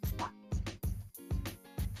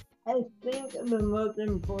 I think the most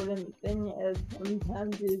important thing is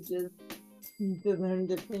sometimes you just need to learn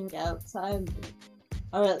to think outside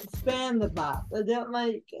or expand the box. I don't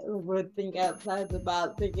like the word think outside the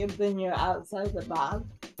box because then you're outside the box.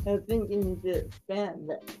 I think you need to expand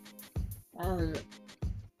it and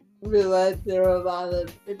realize there are a lot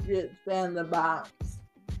of, if you expand the box,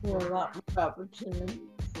 there are a lot more opportunities.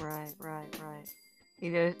 Right, right, right.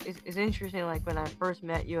 You know, it's interesting. Like when I first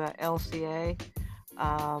met you at LCA,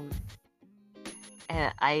 um,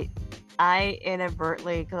 and I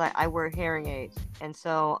inadvertently, because I wear hearing aids, and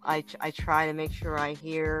so I try to make sure I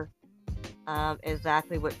hear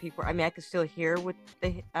exactly what people. I mean, I can still hear with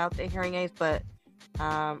the hearing aids, but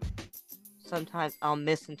um, sometimes I'll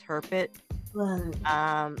misinterpret. Right,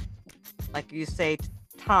 Um, like you say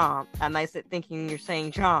Tom, I might sit thinking you're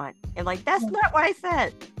saying John, and like that's not what I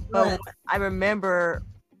said. But right, I remember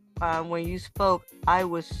when you spoke, I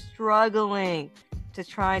was struggling to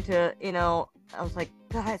try to, I was like,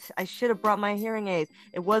 God, I should have brought my hearing aids.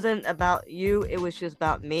 It wasn't about you, it was just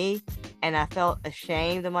about me. And I felt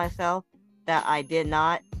ashamed of myself that I did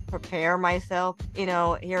not prepare myself. Here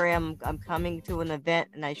I am, I'm coming to an event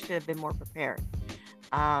and I should have been more prepared.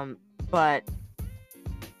 But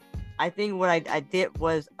I think what I did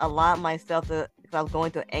was allow myself to, because I was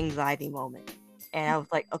going through an anxiety moment. And I was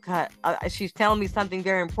like, okay, she's telling me something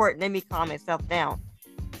very important. Let me calm myself down.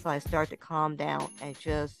 So I start to calm down and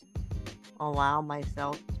just allow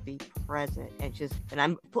myself to be present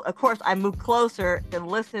and of course, I moved closer to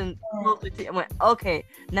listen closer to, and went, okay,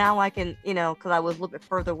 now I can, because I was a little bit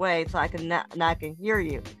further away, so I can now I can hear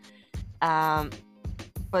you. But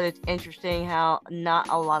it's interesting how not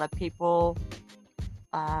a lot of people,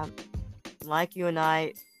 um, like you and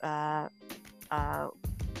I, uh,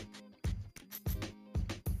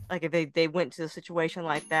 like if they went to a situation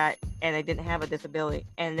like that and they didn't have a disability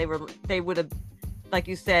and they would have, like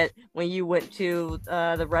you said, when you went to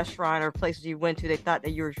the restaurant or places you went to, they thought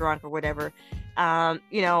that you were drunk or whatever.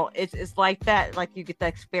 It's like that, like you get that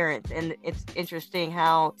experience. And it's interesting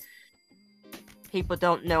how people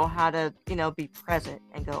don't know how to, be present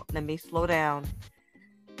and go, let me slow down,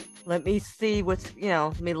 let me see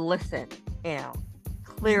let me listen,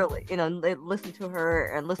 clearly, listen to her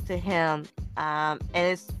and listen to him. And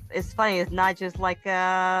it's funny. It's not just like,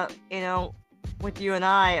 with you and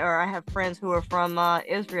or I have friends who are from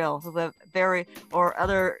Israel who have or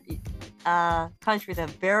other countries have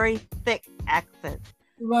very thick accents.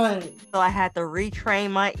 right. So I had to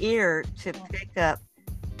retrain my ear to pick up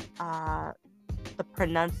the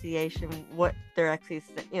pronunciation, what they're actually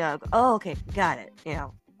saying. Oh, okay, got it.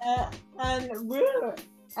 And we're,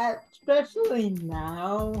 especially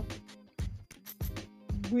now,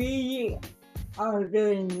 we are a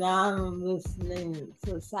very non-listening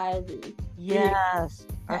society. Yes,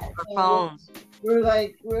 our We, phones. we're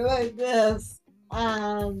like this,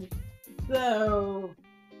 and so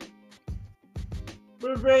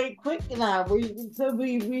we're very quick now. We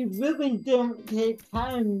really don't take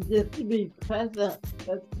time just to be present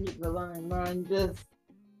with people anymore, and just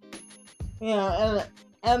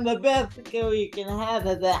and the best skill you can have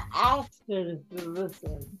is the actors to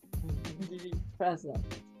listen and to be present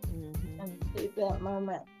and take that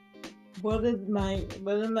moment. What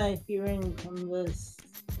am I hearing from this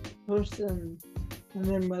person, and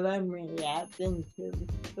then what I'm reacting to?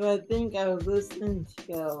 So I think our listening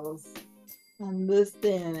skills in this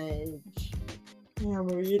day and age,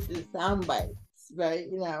 we're used to sound bites, right?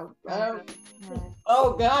 Right.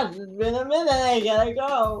 Oh gosh, it's been a minute, I gotta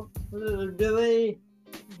go. We're really,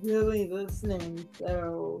 really listening.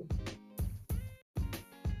 So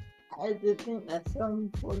I just think that's so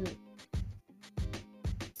important.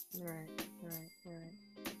 Right, right.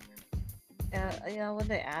 Yeah, I wanted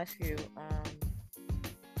to ask you,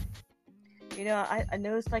 I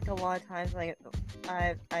noticed like a lot of times, like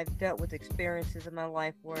I've dealt with experiences in my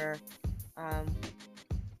life where um,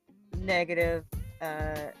 negative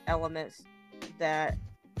elements that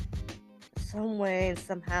some way and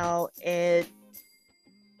somehow it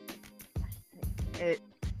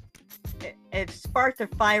it sparked a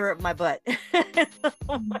fire up my butt.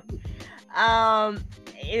 um,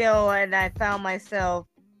 and I found myself,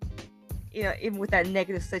 even with that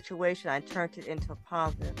negative situation, I turned it into a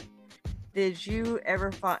positive. Did you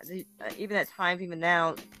ever find, even at times, even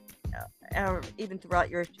now, or even throughout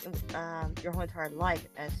your whole entire life,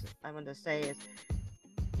 as I'm going to say, is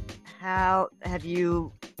how have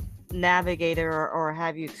you navigated or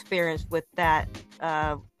have you experienced with that?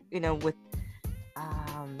 With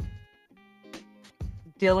um,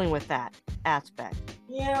 dealing with that aspect.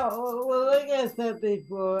 Yeah, well, like I said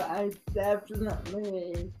before, I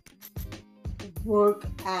definitely work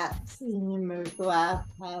at seeing the glass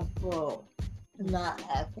half full, not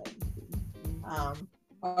half empty,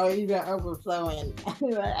 or even overflowing.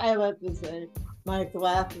 I like to say my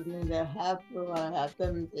glass is neither half full or half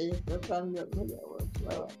empty, it's abundantly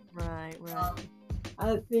overflowing. Right.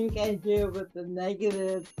 I think I deal with the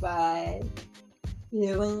negative by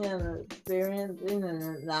feeling and experiencing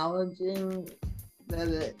and acknowledging that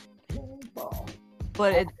it's painful.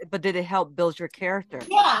 But did it help build your character?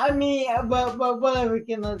 Yeah, I mean, but whatever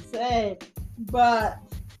can I say? But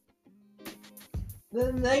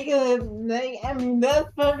the negative, I mean, that's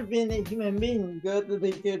part of being a human being. Go to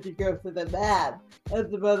the good to go for the bad. It's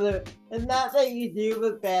not that you deal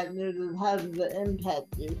with bad news, it's how does it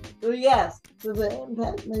impact you? So yes, does it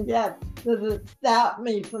impact me? Yes. Does it stop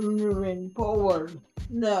me from moving forward?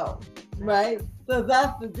 No. Right? So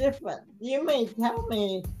that's the difference. You may tell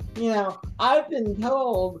me, I've been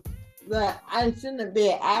told that I shouldn't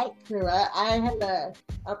be an actor. I had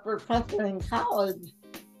a professor in college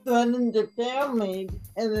threatened to fail me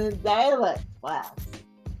in a dialect class.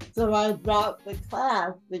 So I dropped the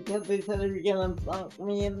class because they said they were going to flunk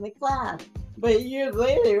me in the class. But years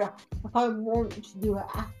later, I wanted to do an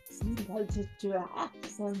accent. I just do an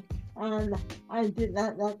accent. And I did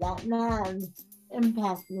not let that man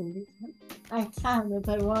impact me because I can if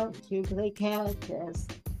I want to play characters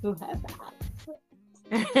who have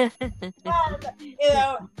accents. And,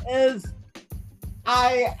 is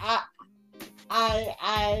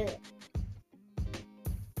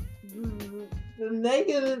the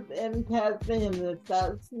negative impacts me and it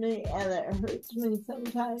affects me and it hurts me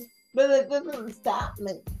sometimes, but it doesn't stop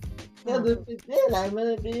me. Because if it did, I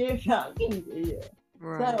wouldn't be here talking to you.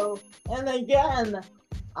 Right. So, and again,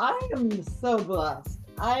 I am so blessed.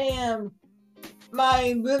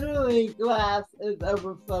 My literally glass is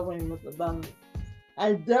overflowing with abundance.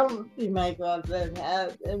 I don't see my glass as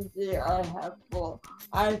half empty or half full.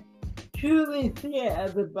 I truly see it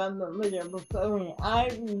as abundantly overflowing.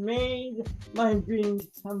 I've made my dreams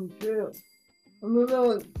come true. A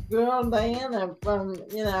little girl Diana from,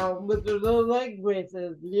 with her little leg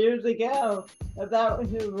braces years ago, about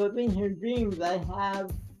her living her dreams. I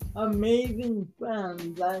have amazing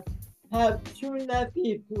friends. I have two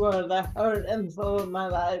nephews who are the heart and soul of my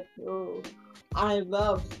life, who I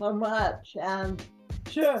love so much. And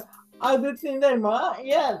sure, other things I want,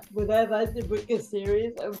 yes. Would I like to book a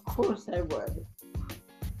series? Of course I would.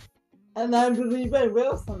 And I believe I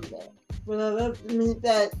will someday. Would I love to meet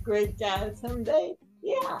that great guy someday?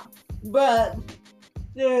 Yeah. But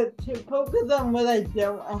to focus on what I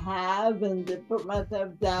don't have and to put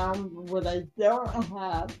myself down for what I don't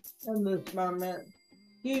have in this moment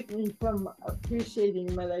keeps me from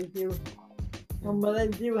appreciating what I do have. And what I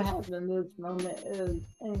do have in this moment is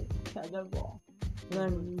incredible. And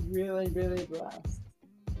I'm really, really blessed.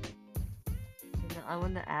 I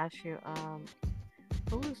want to ask you,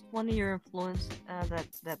 who was one of your influences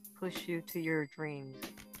that pushed you to your dreams?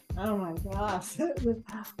 Oh my gosh, there's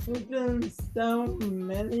been so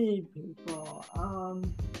many people.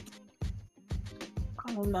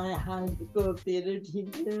 My high school theater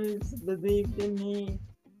teachers believed in me.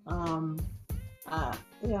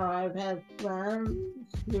 I've had friends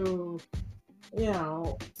who,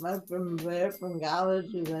 went from there from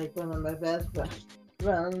college. She's like one of my best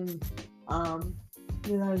friends.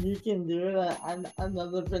 You can do it. And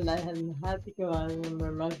another friend I hadn't had to go. I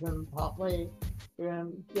remember my friend Polly. We're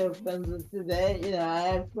still friends with today. I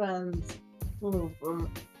have friends who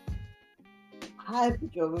from high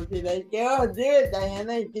school would be like, "Oh, do it,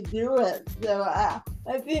 Diana. You can do it." So I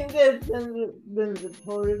think there's been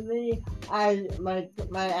supported me.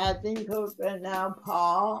 My acting coach right now,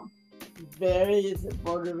 Paul, very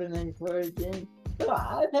supportive and encouraging. So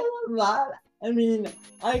I've had a lot. I mean,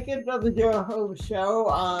 I could probably do a whole show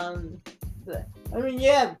on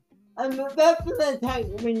yeah. And that's the attack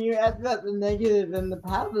when you ask about the negative and the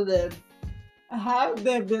positive. Have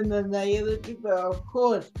there been the negative people? Of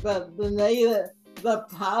course, but the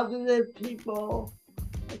positive people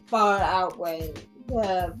far outweigh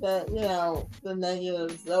the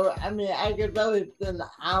negatives. So I mean, I could probably spend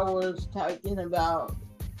hours talking about.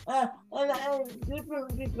 And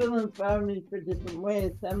different people inspire me for different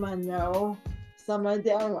ways. Some I know, some I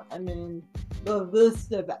don't. I mean, the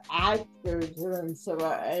list of actors who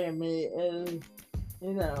inspire me is,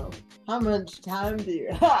 how much time do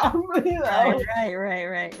you have?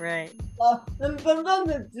 Right. And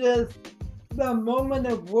sometimes it's just the moment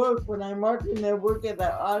of work when I'm watching their work as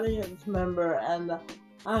an audience member and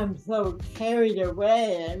I'm so carried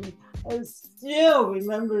away. And I still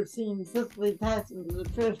remember seeing Cicely Tyson for the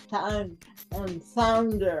first time and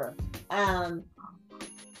Sounder. And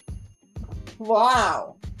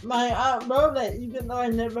wow, my Aunt Rhoda, even though I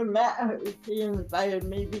never met her, she inspired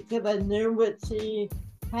me because I knew what she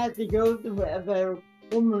had to go through as a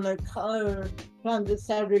woman of color trying to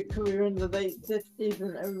start her career in the late 50s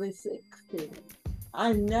and early 60s.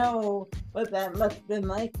 I know what that must have been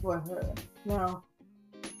like for her.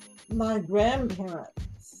 My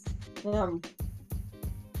grandparents,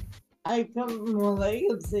 I come from a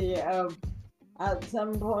legacy of, at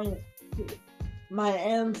some point, my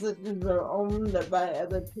ancestors were owned by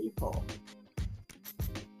other people.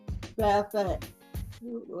 That's a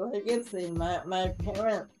legacy. My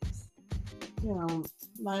parents,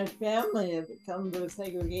 my family has come to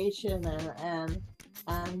segregation and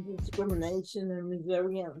discrimination and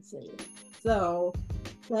resiliency. So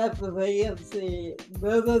that's the legacy.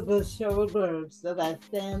 Those are the shoulders that I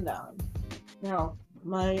stand on.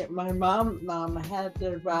 My mom had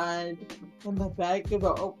to ride in the back of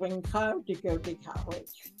an open car to go to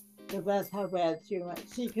college. Because that's how bad she went.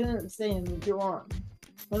 She couldn't stay in the dorm.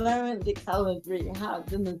 When I went to college, we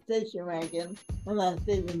hopped in the station wagon and I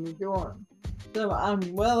stayed in the dorm. So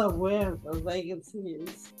I'm well aware of the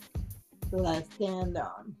legacies that I stand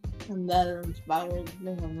on, and that inspires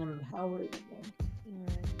me and empowers me.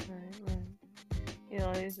 Right.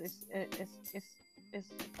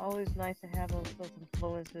 It's always nice to have those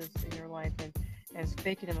influences in your life. And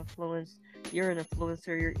speaking of influence, you're an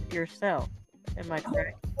influencer yourself. Am I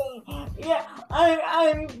correct? Yeah,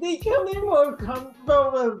 I'm becoming more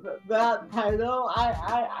comfortable with that title.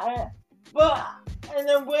 But in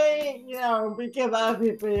a way, because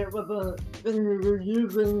obviously it was a thing we were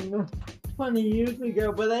using 20 years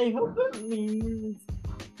ago, but I hope it means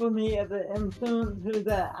for me as an influencer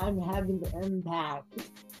that I'm having an impact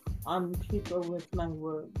on people with my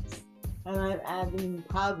words. And I'm having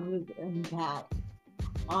positive impact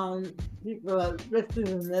on people, especially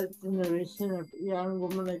the next generation of young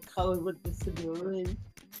women of color with disabilities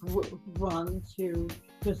who want to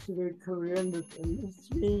pursue a career in this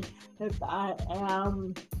industry. If I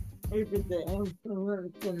am able to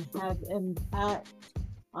influence and have impact,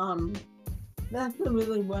 that's a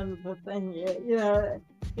really wonderful thing.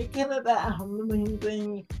 It's kind of that humbling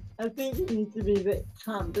thing. I think you need to be a bit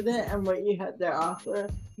confident in what you have to offer,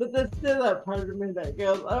 but there's still that part of me that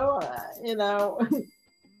goes,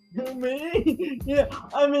 me?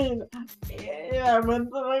 When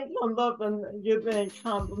someone comes up and gives me a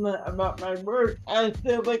compliment about my work, I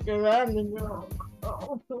still look around and go,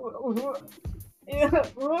 who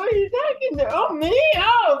are you talking to? Oh, me?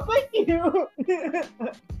 Oh, thank you.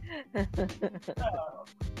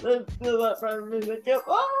 There's still that part of me that goes,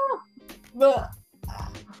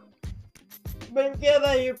 but yet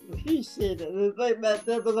I appreciate it. It's like that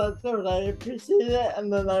double-edged sword. I appreciate it, and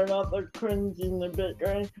then I'm also cringing a bit,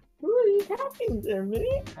 going, "Who are you talking to?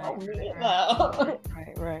 Me? Oh, me now."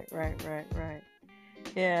 Right.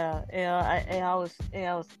 Yeah. I was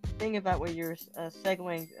thinking about what you were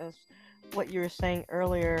segueing, what you were saying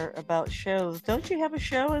earlier about shows. Don't you have a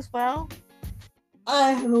show as well?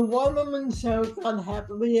 I have a one-woman show called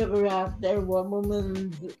Happily Ever After. Well,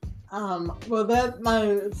 that's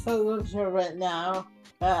my solo show right now.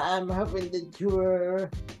 I'm hoping to tour,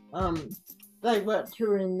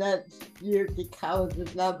 touring next year to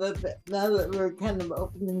colleges now that we're kind of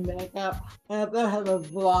opening back up. I also have a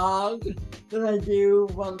vlog that I do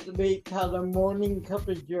once a week called A Morning Cup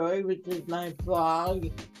of Joy, which is my vlog,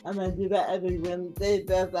 and I do that every Wednesday.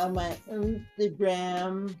 That's on my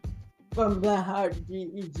Instagram. From the Heart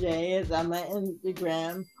GEJ is on my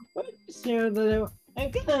Instagram. Share a little.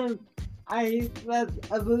 That's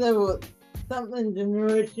a little something to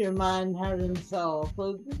nourish your mind, heart, and soul.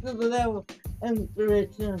 So just a little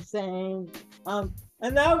inspiration saying, and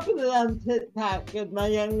now put it on TikTok because my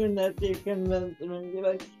younger nephew convinced me,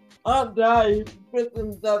 like, "Oh, Dad, you put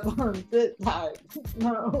some stuff on TikTok."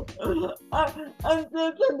 No, I'm just trying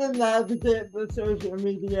to navigate the social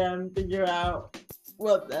media and figure out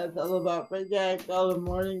what that's all about. But yeah, I call it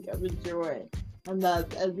Morning Cup of Joy. And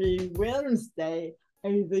that's every Wednesday. I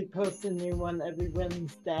usually post a new one every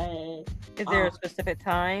Wednesday. Is there a specific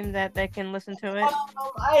time that they can listen to it?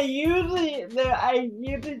 I usually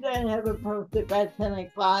don't have it posted by 10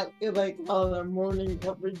 o'clock. It's like all the morning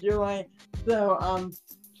cup of joy. So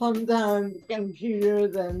sometimes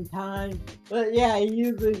computers and time. But yeah, I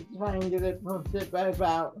usually try and get it posted by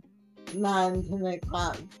about 9, 10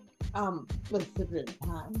 o'clock Pacific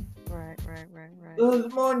time. Right. So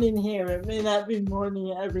it's morning here. It may not be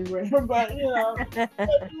morning everywhere, but at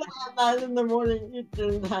 9 in the morning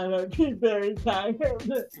Eastern time, I'd be very tired.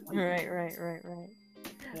 Right.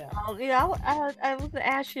 Yeah. I was gonna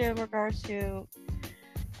ask you in regards to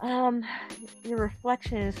um your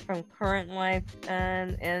reflections from current life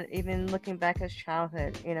and even looking back as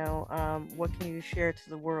childhood. What can you share to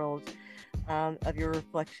the world of your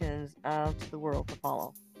reflections to the world to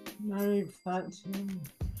follow? My reflection.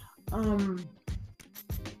 Um,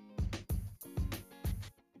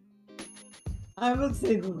 I would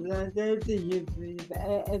say that there's a huge.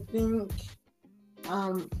 I think,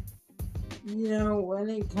 um, when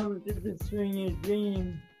it comes to pursuing your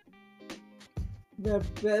dream, the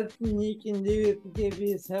best thing you can do is give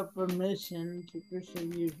yourself permission to pursue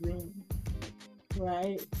your dream,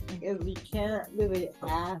 right? Because you can't really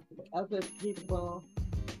ask other people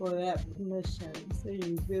for that permission. So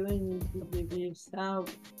you really need to give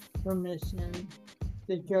yourself permission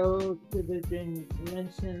to go to the dream,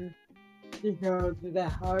 permission to go through the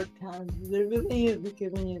hard times. It really is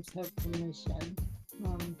giving yourself permission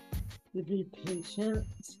to be patient,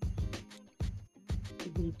 to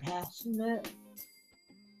be passionate,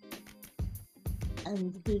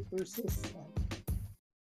 and to be persistent.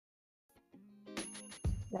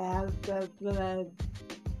 That's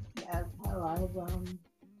how I've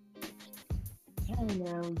kind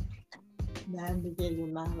of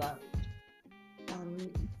navigated my life.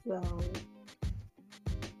 So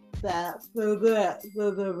that's what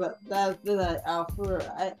I offer.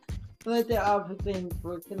 I like to offer things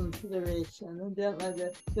for consideration. I don't like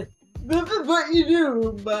to say, this is what you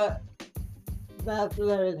do, but that's what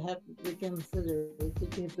I would have to consider, to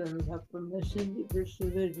give them permission to pursue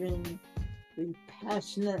their dream, be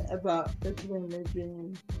passionate about pursuing their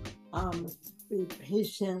dream, be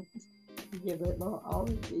patient, give it won't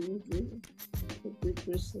always be easy, to be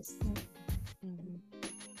persistent.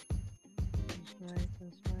 That's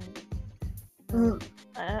right.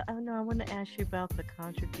 I want to ask you about the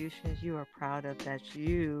contributions you are proud of that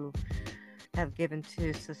you have given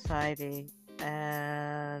to society,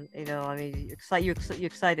 and you're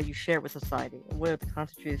excited you share with society. What are the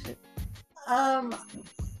contributions? I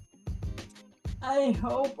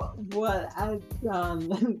hope what I've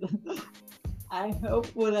done. I hope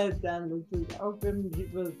what I've done is just open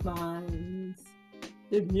people's minds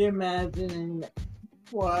to be imagining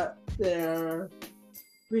what their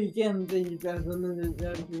preconceived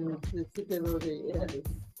resolution of disability is.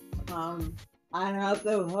 I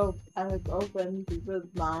also hope I've opened people's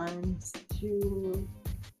minds to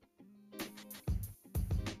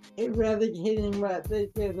eradicating what they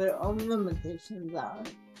feel their own limitations are.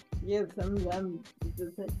 Give them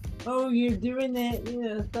to say, oh, you're doing it,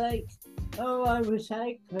 it's like, oh, I wish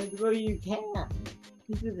I could. Well, you can't.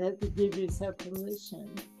 You just have to give yourself permission.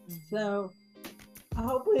 So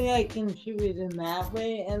hopefully I contribute in that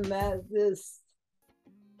way, and that just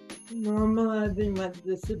normalizing what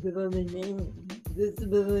disability means.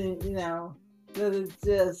 Disability, that it's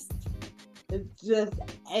just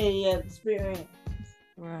a experience.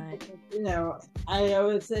 Right. I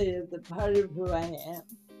always say it's a part of who I am,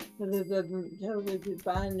 but it doesn't totally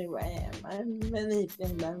define who I am. I'm many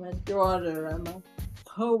things. I'm a daughter. I'm a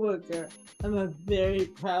co-worker. I'm a very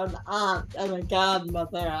proud aunt. I'm a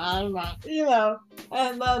godmother. I'm a,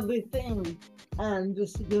 I love these things. And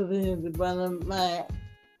disability is one of my,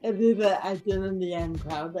 it is an identity I'm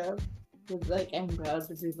proud of. It's like I'm proud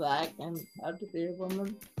to be Black. I'm proud to be a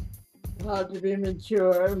woman. Proud to be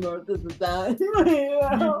mature most of the time.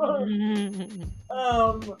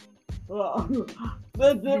 Well,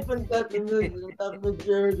 the different definitions of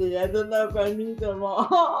maturity. I don't know if I need them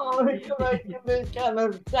all. Because I can be kind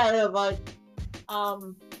of childlike.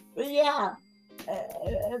 But yeah,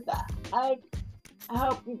 I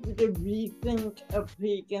help people to rethink a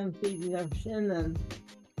preconceived notion and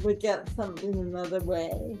look at something another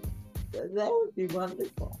way. So that would be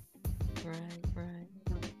wonderful. Right.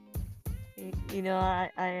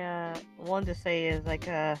 I wanted to say is like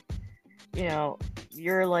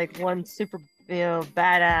you're like one super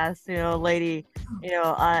badass lady.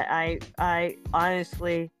 I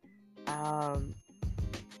honestly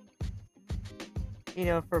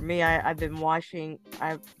for me, I've been watching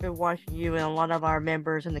you and a lot of our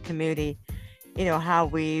members in the community, how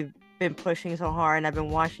we've been pushing so hard, and I've been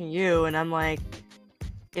watching you, and I'm like,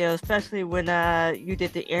 especially when you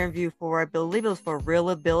did the interview for, I believe it was for Real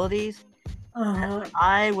Abilities.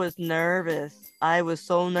 I was nervous. I was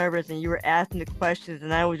so nervous, and you were asking the questions,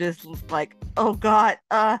 and I was just like, "Oh God,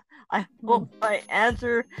 I hope I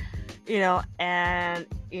answer," And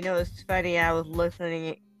it's funny. I was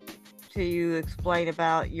listening to you explain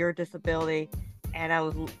about your disability,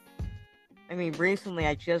 and recently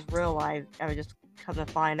I just realized, I just come to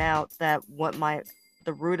find out that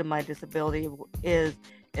the root of my disability is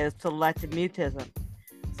selective mutism.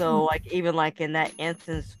 So even in that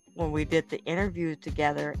instance when we did the interviews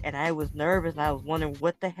together, and I was nervous, and I was wondering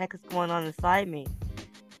what the heck is going on inside me,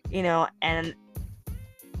 and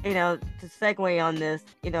to segue on this,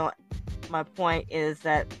 my point is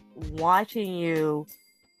that watching you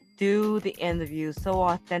do the interview so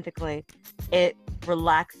authentically, it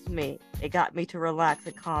relaxed me. It got me to relax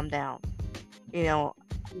and calm down. And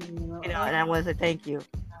I want to say thank you.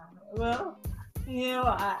 Well,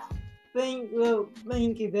 I think that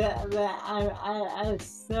I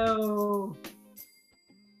so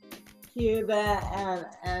hear that,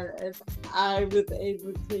 and if I was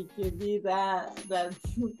able to give you that,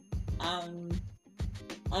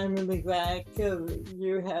 I'm really glad, because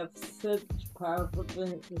you have such powerful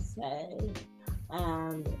things to say,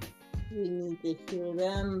 and you need to hear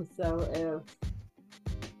them. So if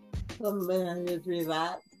something just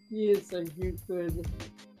relaxed you so you could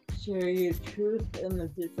share your truth in a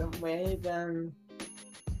different way, then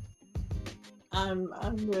I'm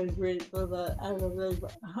really grateful that I was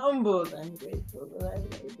able, humbled and grateful that I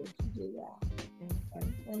was able to do that.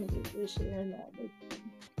 Thank you for sharing that with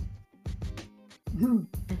me.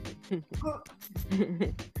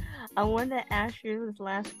 I want to ask you this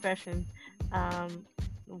last question.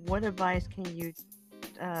 What advice can you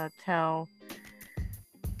tell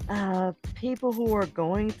people who are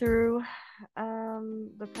going through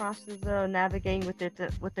the process of navigating with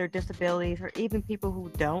their disabilities, or even people who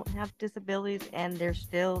don't have disabilities and they're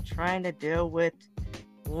still trying to deal with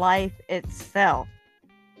life itself?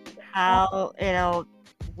 How,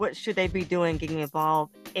 what should they be doing, getting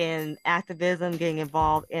involved in activism, getting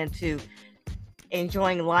involved into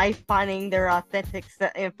enjoying life, finding their authentic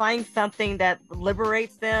and finding something that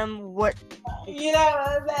liberates them? What?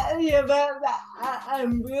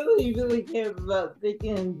 I'm really careful about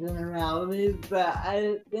thinking in generalities, but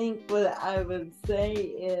I think what I would say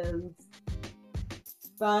is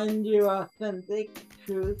find your authentic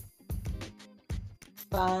truth,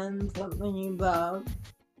 find something you love,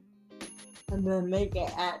 and then make an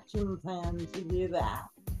action plan to do that.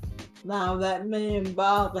 Now, that may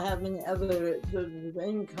involve having other sources of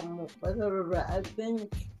income or whatever, but I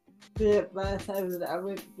think the advice I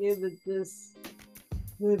would give is just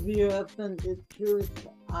live your authentic truth.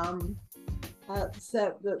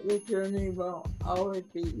 Accept that the journey won't always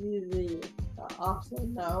be easy, but also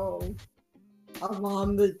know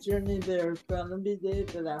along the journey there are going to be days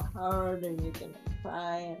that are hard, and you're going to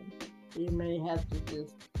cry, and you may have to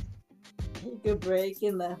just take a break,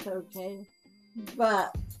 and that's okay.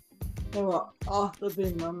 But there will also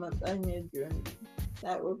be moments on your journey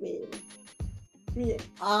that will be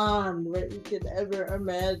beyond what you could ever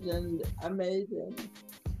imagine amazing.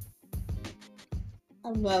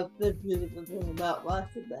 And that's the beautiful thing about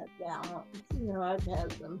life, is that balance. I've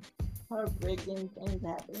had some heartbreaking things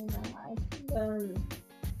happen in my life. Then,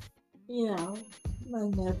 my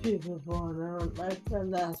nephews were born, and my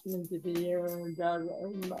friend asked me to be her my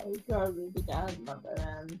daughter's godmother,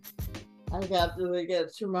 and I got to look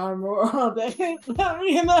at tomorrow all day. Yeah,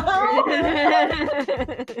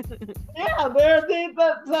 there are days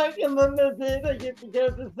that's like, and then the day I get to go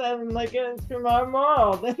to 7, like it's tomorrow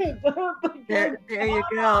all day. There you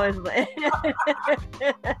go.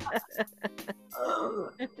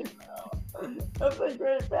 That's a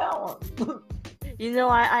great balance.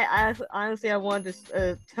 I honestly, I wanted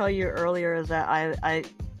to tell you earlier is that I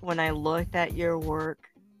when I looked at your work,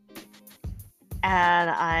 and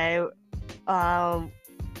I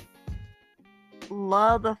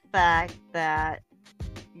love the fact that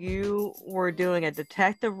you were doing a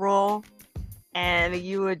detective role and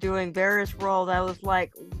you were doing various roles. I was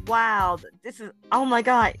like, wow, oh my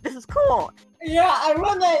God, this is cool. Yeah, I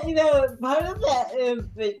want to, part of that is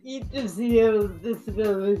the ECO's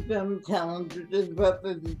Disability Film Challenge, which is what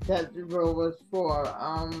the detective role was for.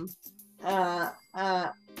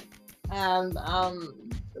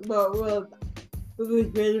 What was really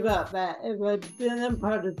great about that is I've been a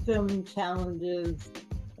part of film challenges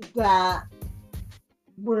that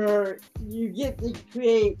where you get to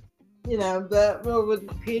create, that role was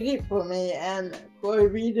created for me, and Corey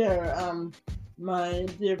Reader, my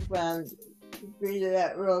dear friend, to create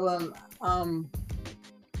that role,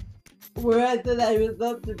 where I said I would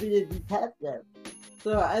love to be a detective.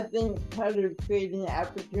 So I think part of creating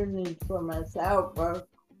opportunities for myself or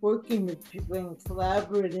working with people and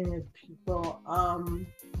collaborating with people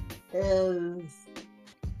is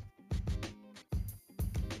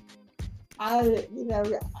I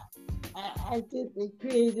get to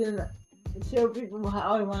create and show people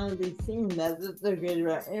how I want to be seen. That's what's so great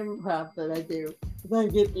about improv that I do. I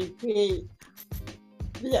get to create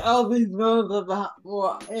all these roles about,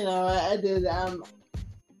 I did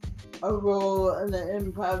a role in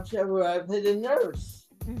an improv show where I played a nurse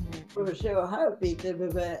for a show Heartbeat. It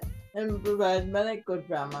was an improvised medical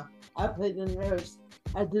drama. I played a nurse.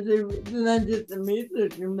 I did it, then I did the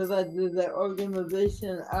research because I did the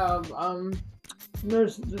organization of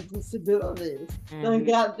nurses with disabilities. So I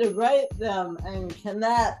got to write them and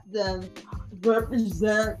connect and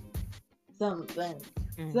represent something.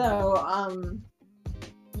 So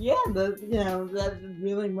that's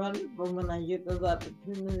really wonderful when I get those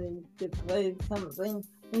opportunities to play something.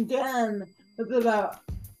 Again, it's about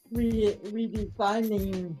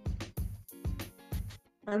redefining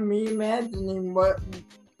and reimagining what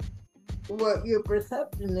your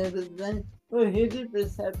perception is. And then, well, here's your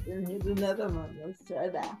perception, here's another one. Let's try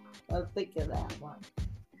that. Let's think of that one.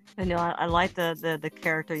 I know. I like the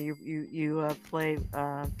character you play.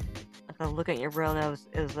 If I look at your real nose,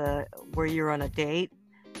 is where you're on a date.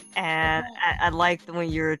 And I liked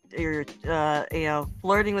when you're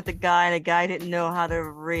flirting with the guy, and the guy didn't know how to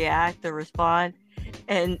react or respond,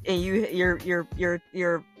 and your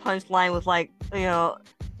punchline was like,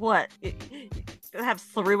 what? You have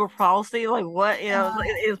cerebral palsy? Like what?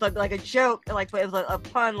 It was like a joke, like it was a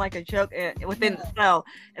pun, like a joke within itself.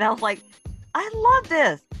 And I was like, I love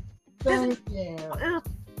this. Thank you. It's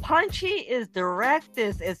punchy, is direct,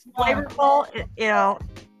 is flavorful.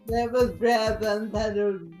 That was Brad's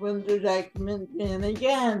Untitled Winter documentary. And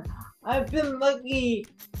again, I've been lucky.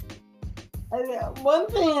 One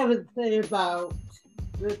thing I would say about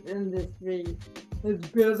this industry is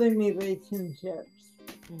building relationships.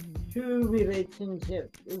 True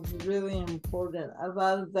relationships is really important. A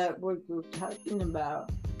lot of that work we're talking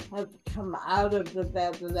about has come out of the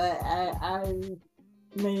fact that I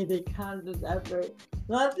made a conscious effort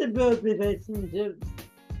not to build relationships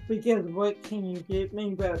because what can you give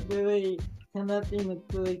me, but really connecting with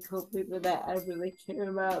really cool people that I really care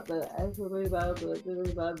about, that I really love, that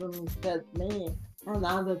really love them and accept me. And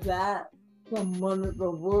out of that, some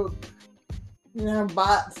wonderful work,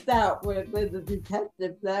 boxed out with the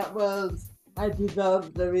detective. That was, I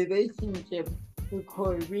developed the relationship with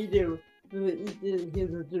Corey Reader,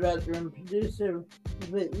 he's a director and producer of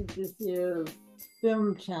the Eat This Year's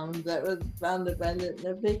film channel that was founded by Nick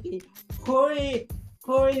Novicki.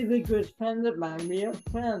 Corey's a good friend of mine, real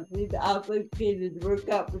friends. He's also created work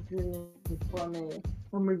opportunities for me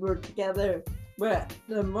when we work together. But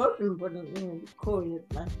the most important thing is Corey is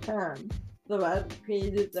my friend. So I've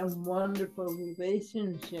created some wonderful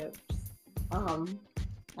relationships. And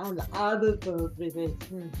out of those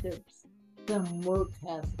relationships, some work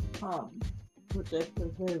has come, which I feel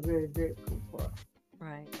very, very grateful for.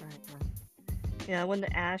 Right. Yeah, I wanted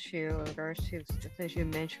to ask you in regards to, since you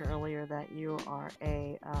mentioned earlier that you are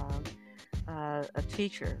a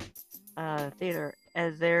teacher, theater.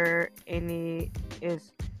 Is there any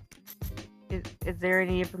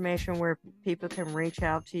information where people can reach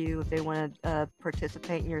out to you if they want to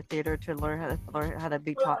participate in your theater to learn how to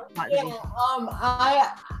be taught?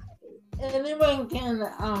 Anyone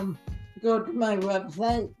can go to my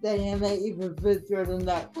website,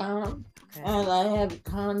 DianaEvaFitzJordan.com, and I have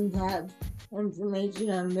contact information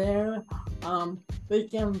on there. They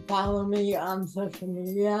can follow me on social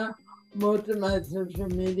media. Most of my social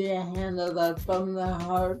media handles are From the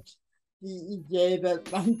Heart, DEJ,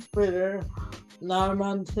 that's my Twitter. Now I'm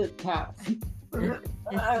on TikTok.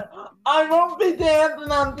 I won't be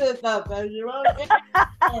dancing on TikTok, though. You won't get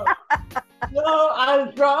No,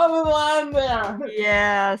 I draw the line there.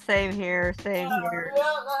 Yeah, same here. So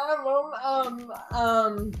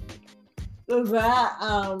that,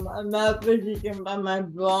 and that's where you can find my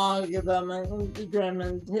blog, is on my Instagram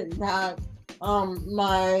and TikTok.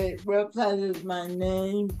 My website is my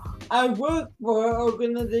name. I work for an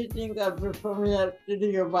organization called Performing Arts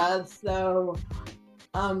Studio West, so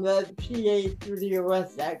that's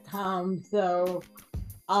PAStudioWest.com. So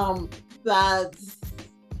that's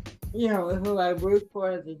who I work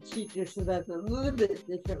for as a teacher. So that's a little bit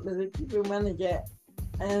different. But if people want to get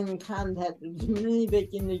in contact with me, they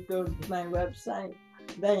can go to my website,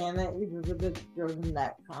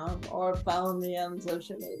 DianaEvaFitzJordan.com, or follow me on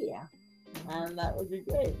social media. And that would be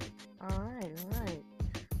great. All right.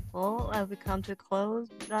 Well, as we come to close,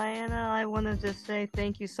 Diana, I want to just say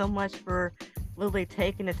thank you so much for literally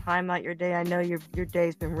taking the time out your day. I know your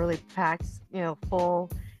day's been really packed,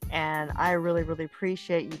 full, and I really, really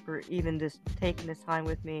appreciate you for even just taking this time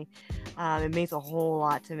with me. It means a whole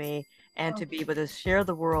lot to me, and to be able to share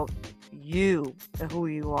the world you who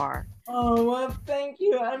you are. Oh well, thank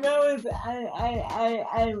you. I'm always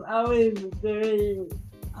very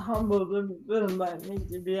humbled for inviting me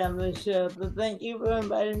to be on the show. So thank you for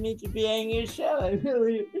inviting me to be on your show. I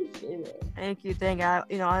really appreciate it. Thank you.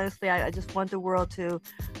 Honestly, I just want the world to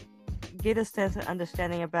get a sense of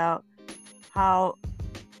understanding about how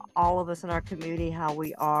all of us in our community, how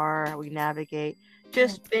we are, how we navigate,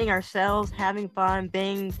 just being ourselves, having fun,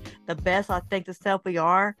 being the best authentic self we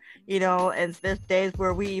are, and there's days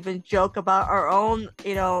where we even joke about our own,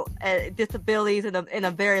 disabilities in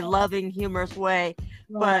a very loving, humorous way.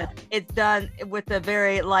 Right. But it's done with a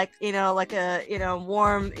very warmness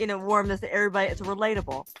to everybody. It's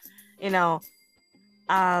relatable, you know.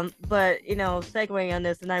 But segueing on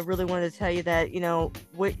this, and I really wanted to tell you that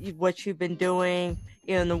what you've been doing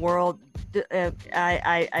in the world.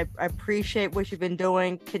 I appreciate what you've been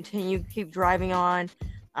doing. Keep driving on.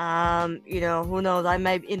 Who knows? I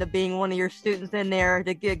may end up being one of your students in there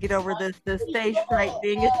to get over this stage fright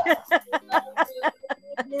thing.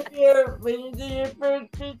 When you do your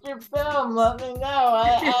first feature film, let me know.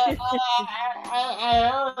 I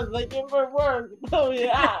was looking for work. So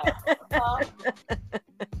yeah. That's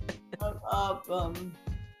awesome.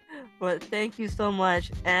 Well, thank you so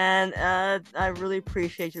much, and I really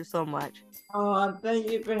appreciate you so much. Oh, thank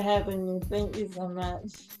you for having me. Thank you so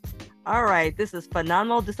much. All right, this is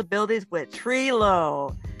Phenomenal Disabilities with Tree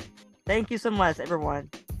Low. Thank you so much, everyone,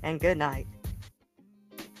 and good night.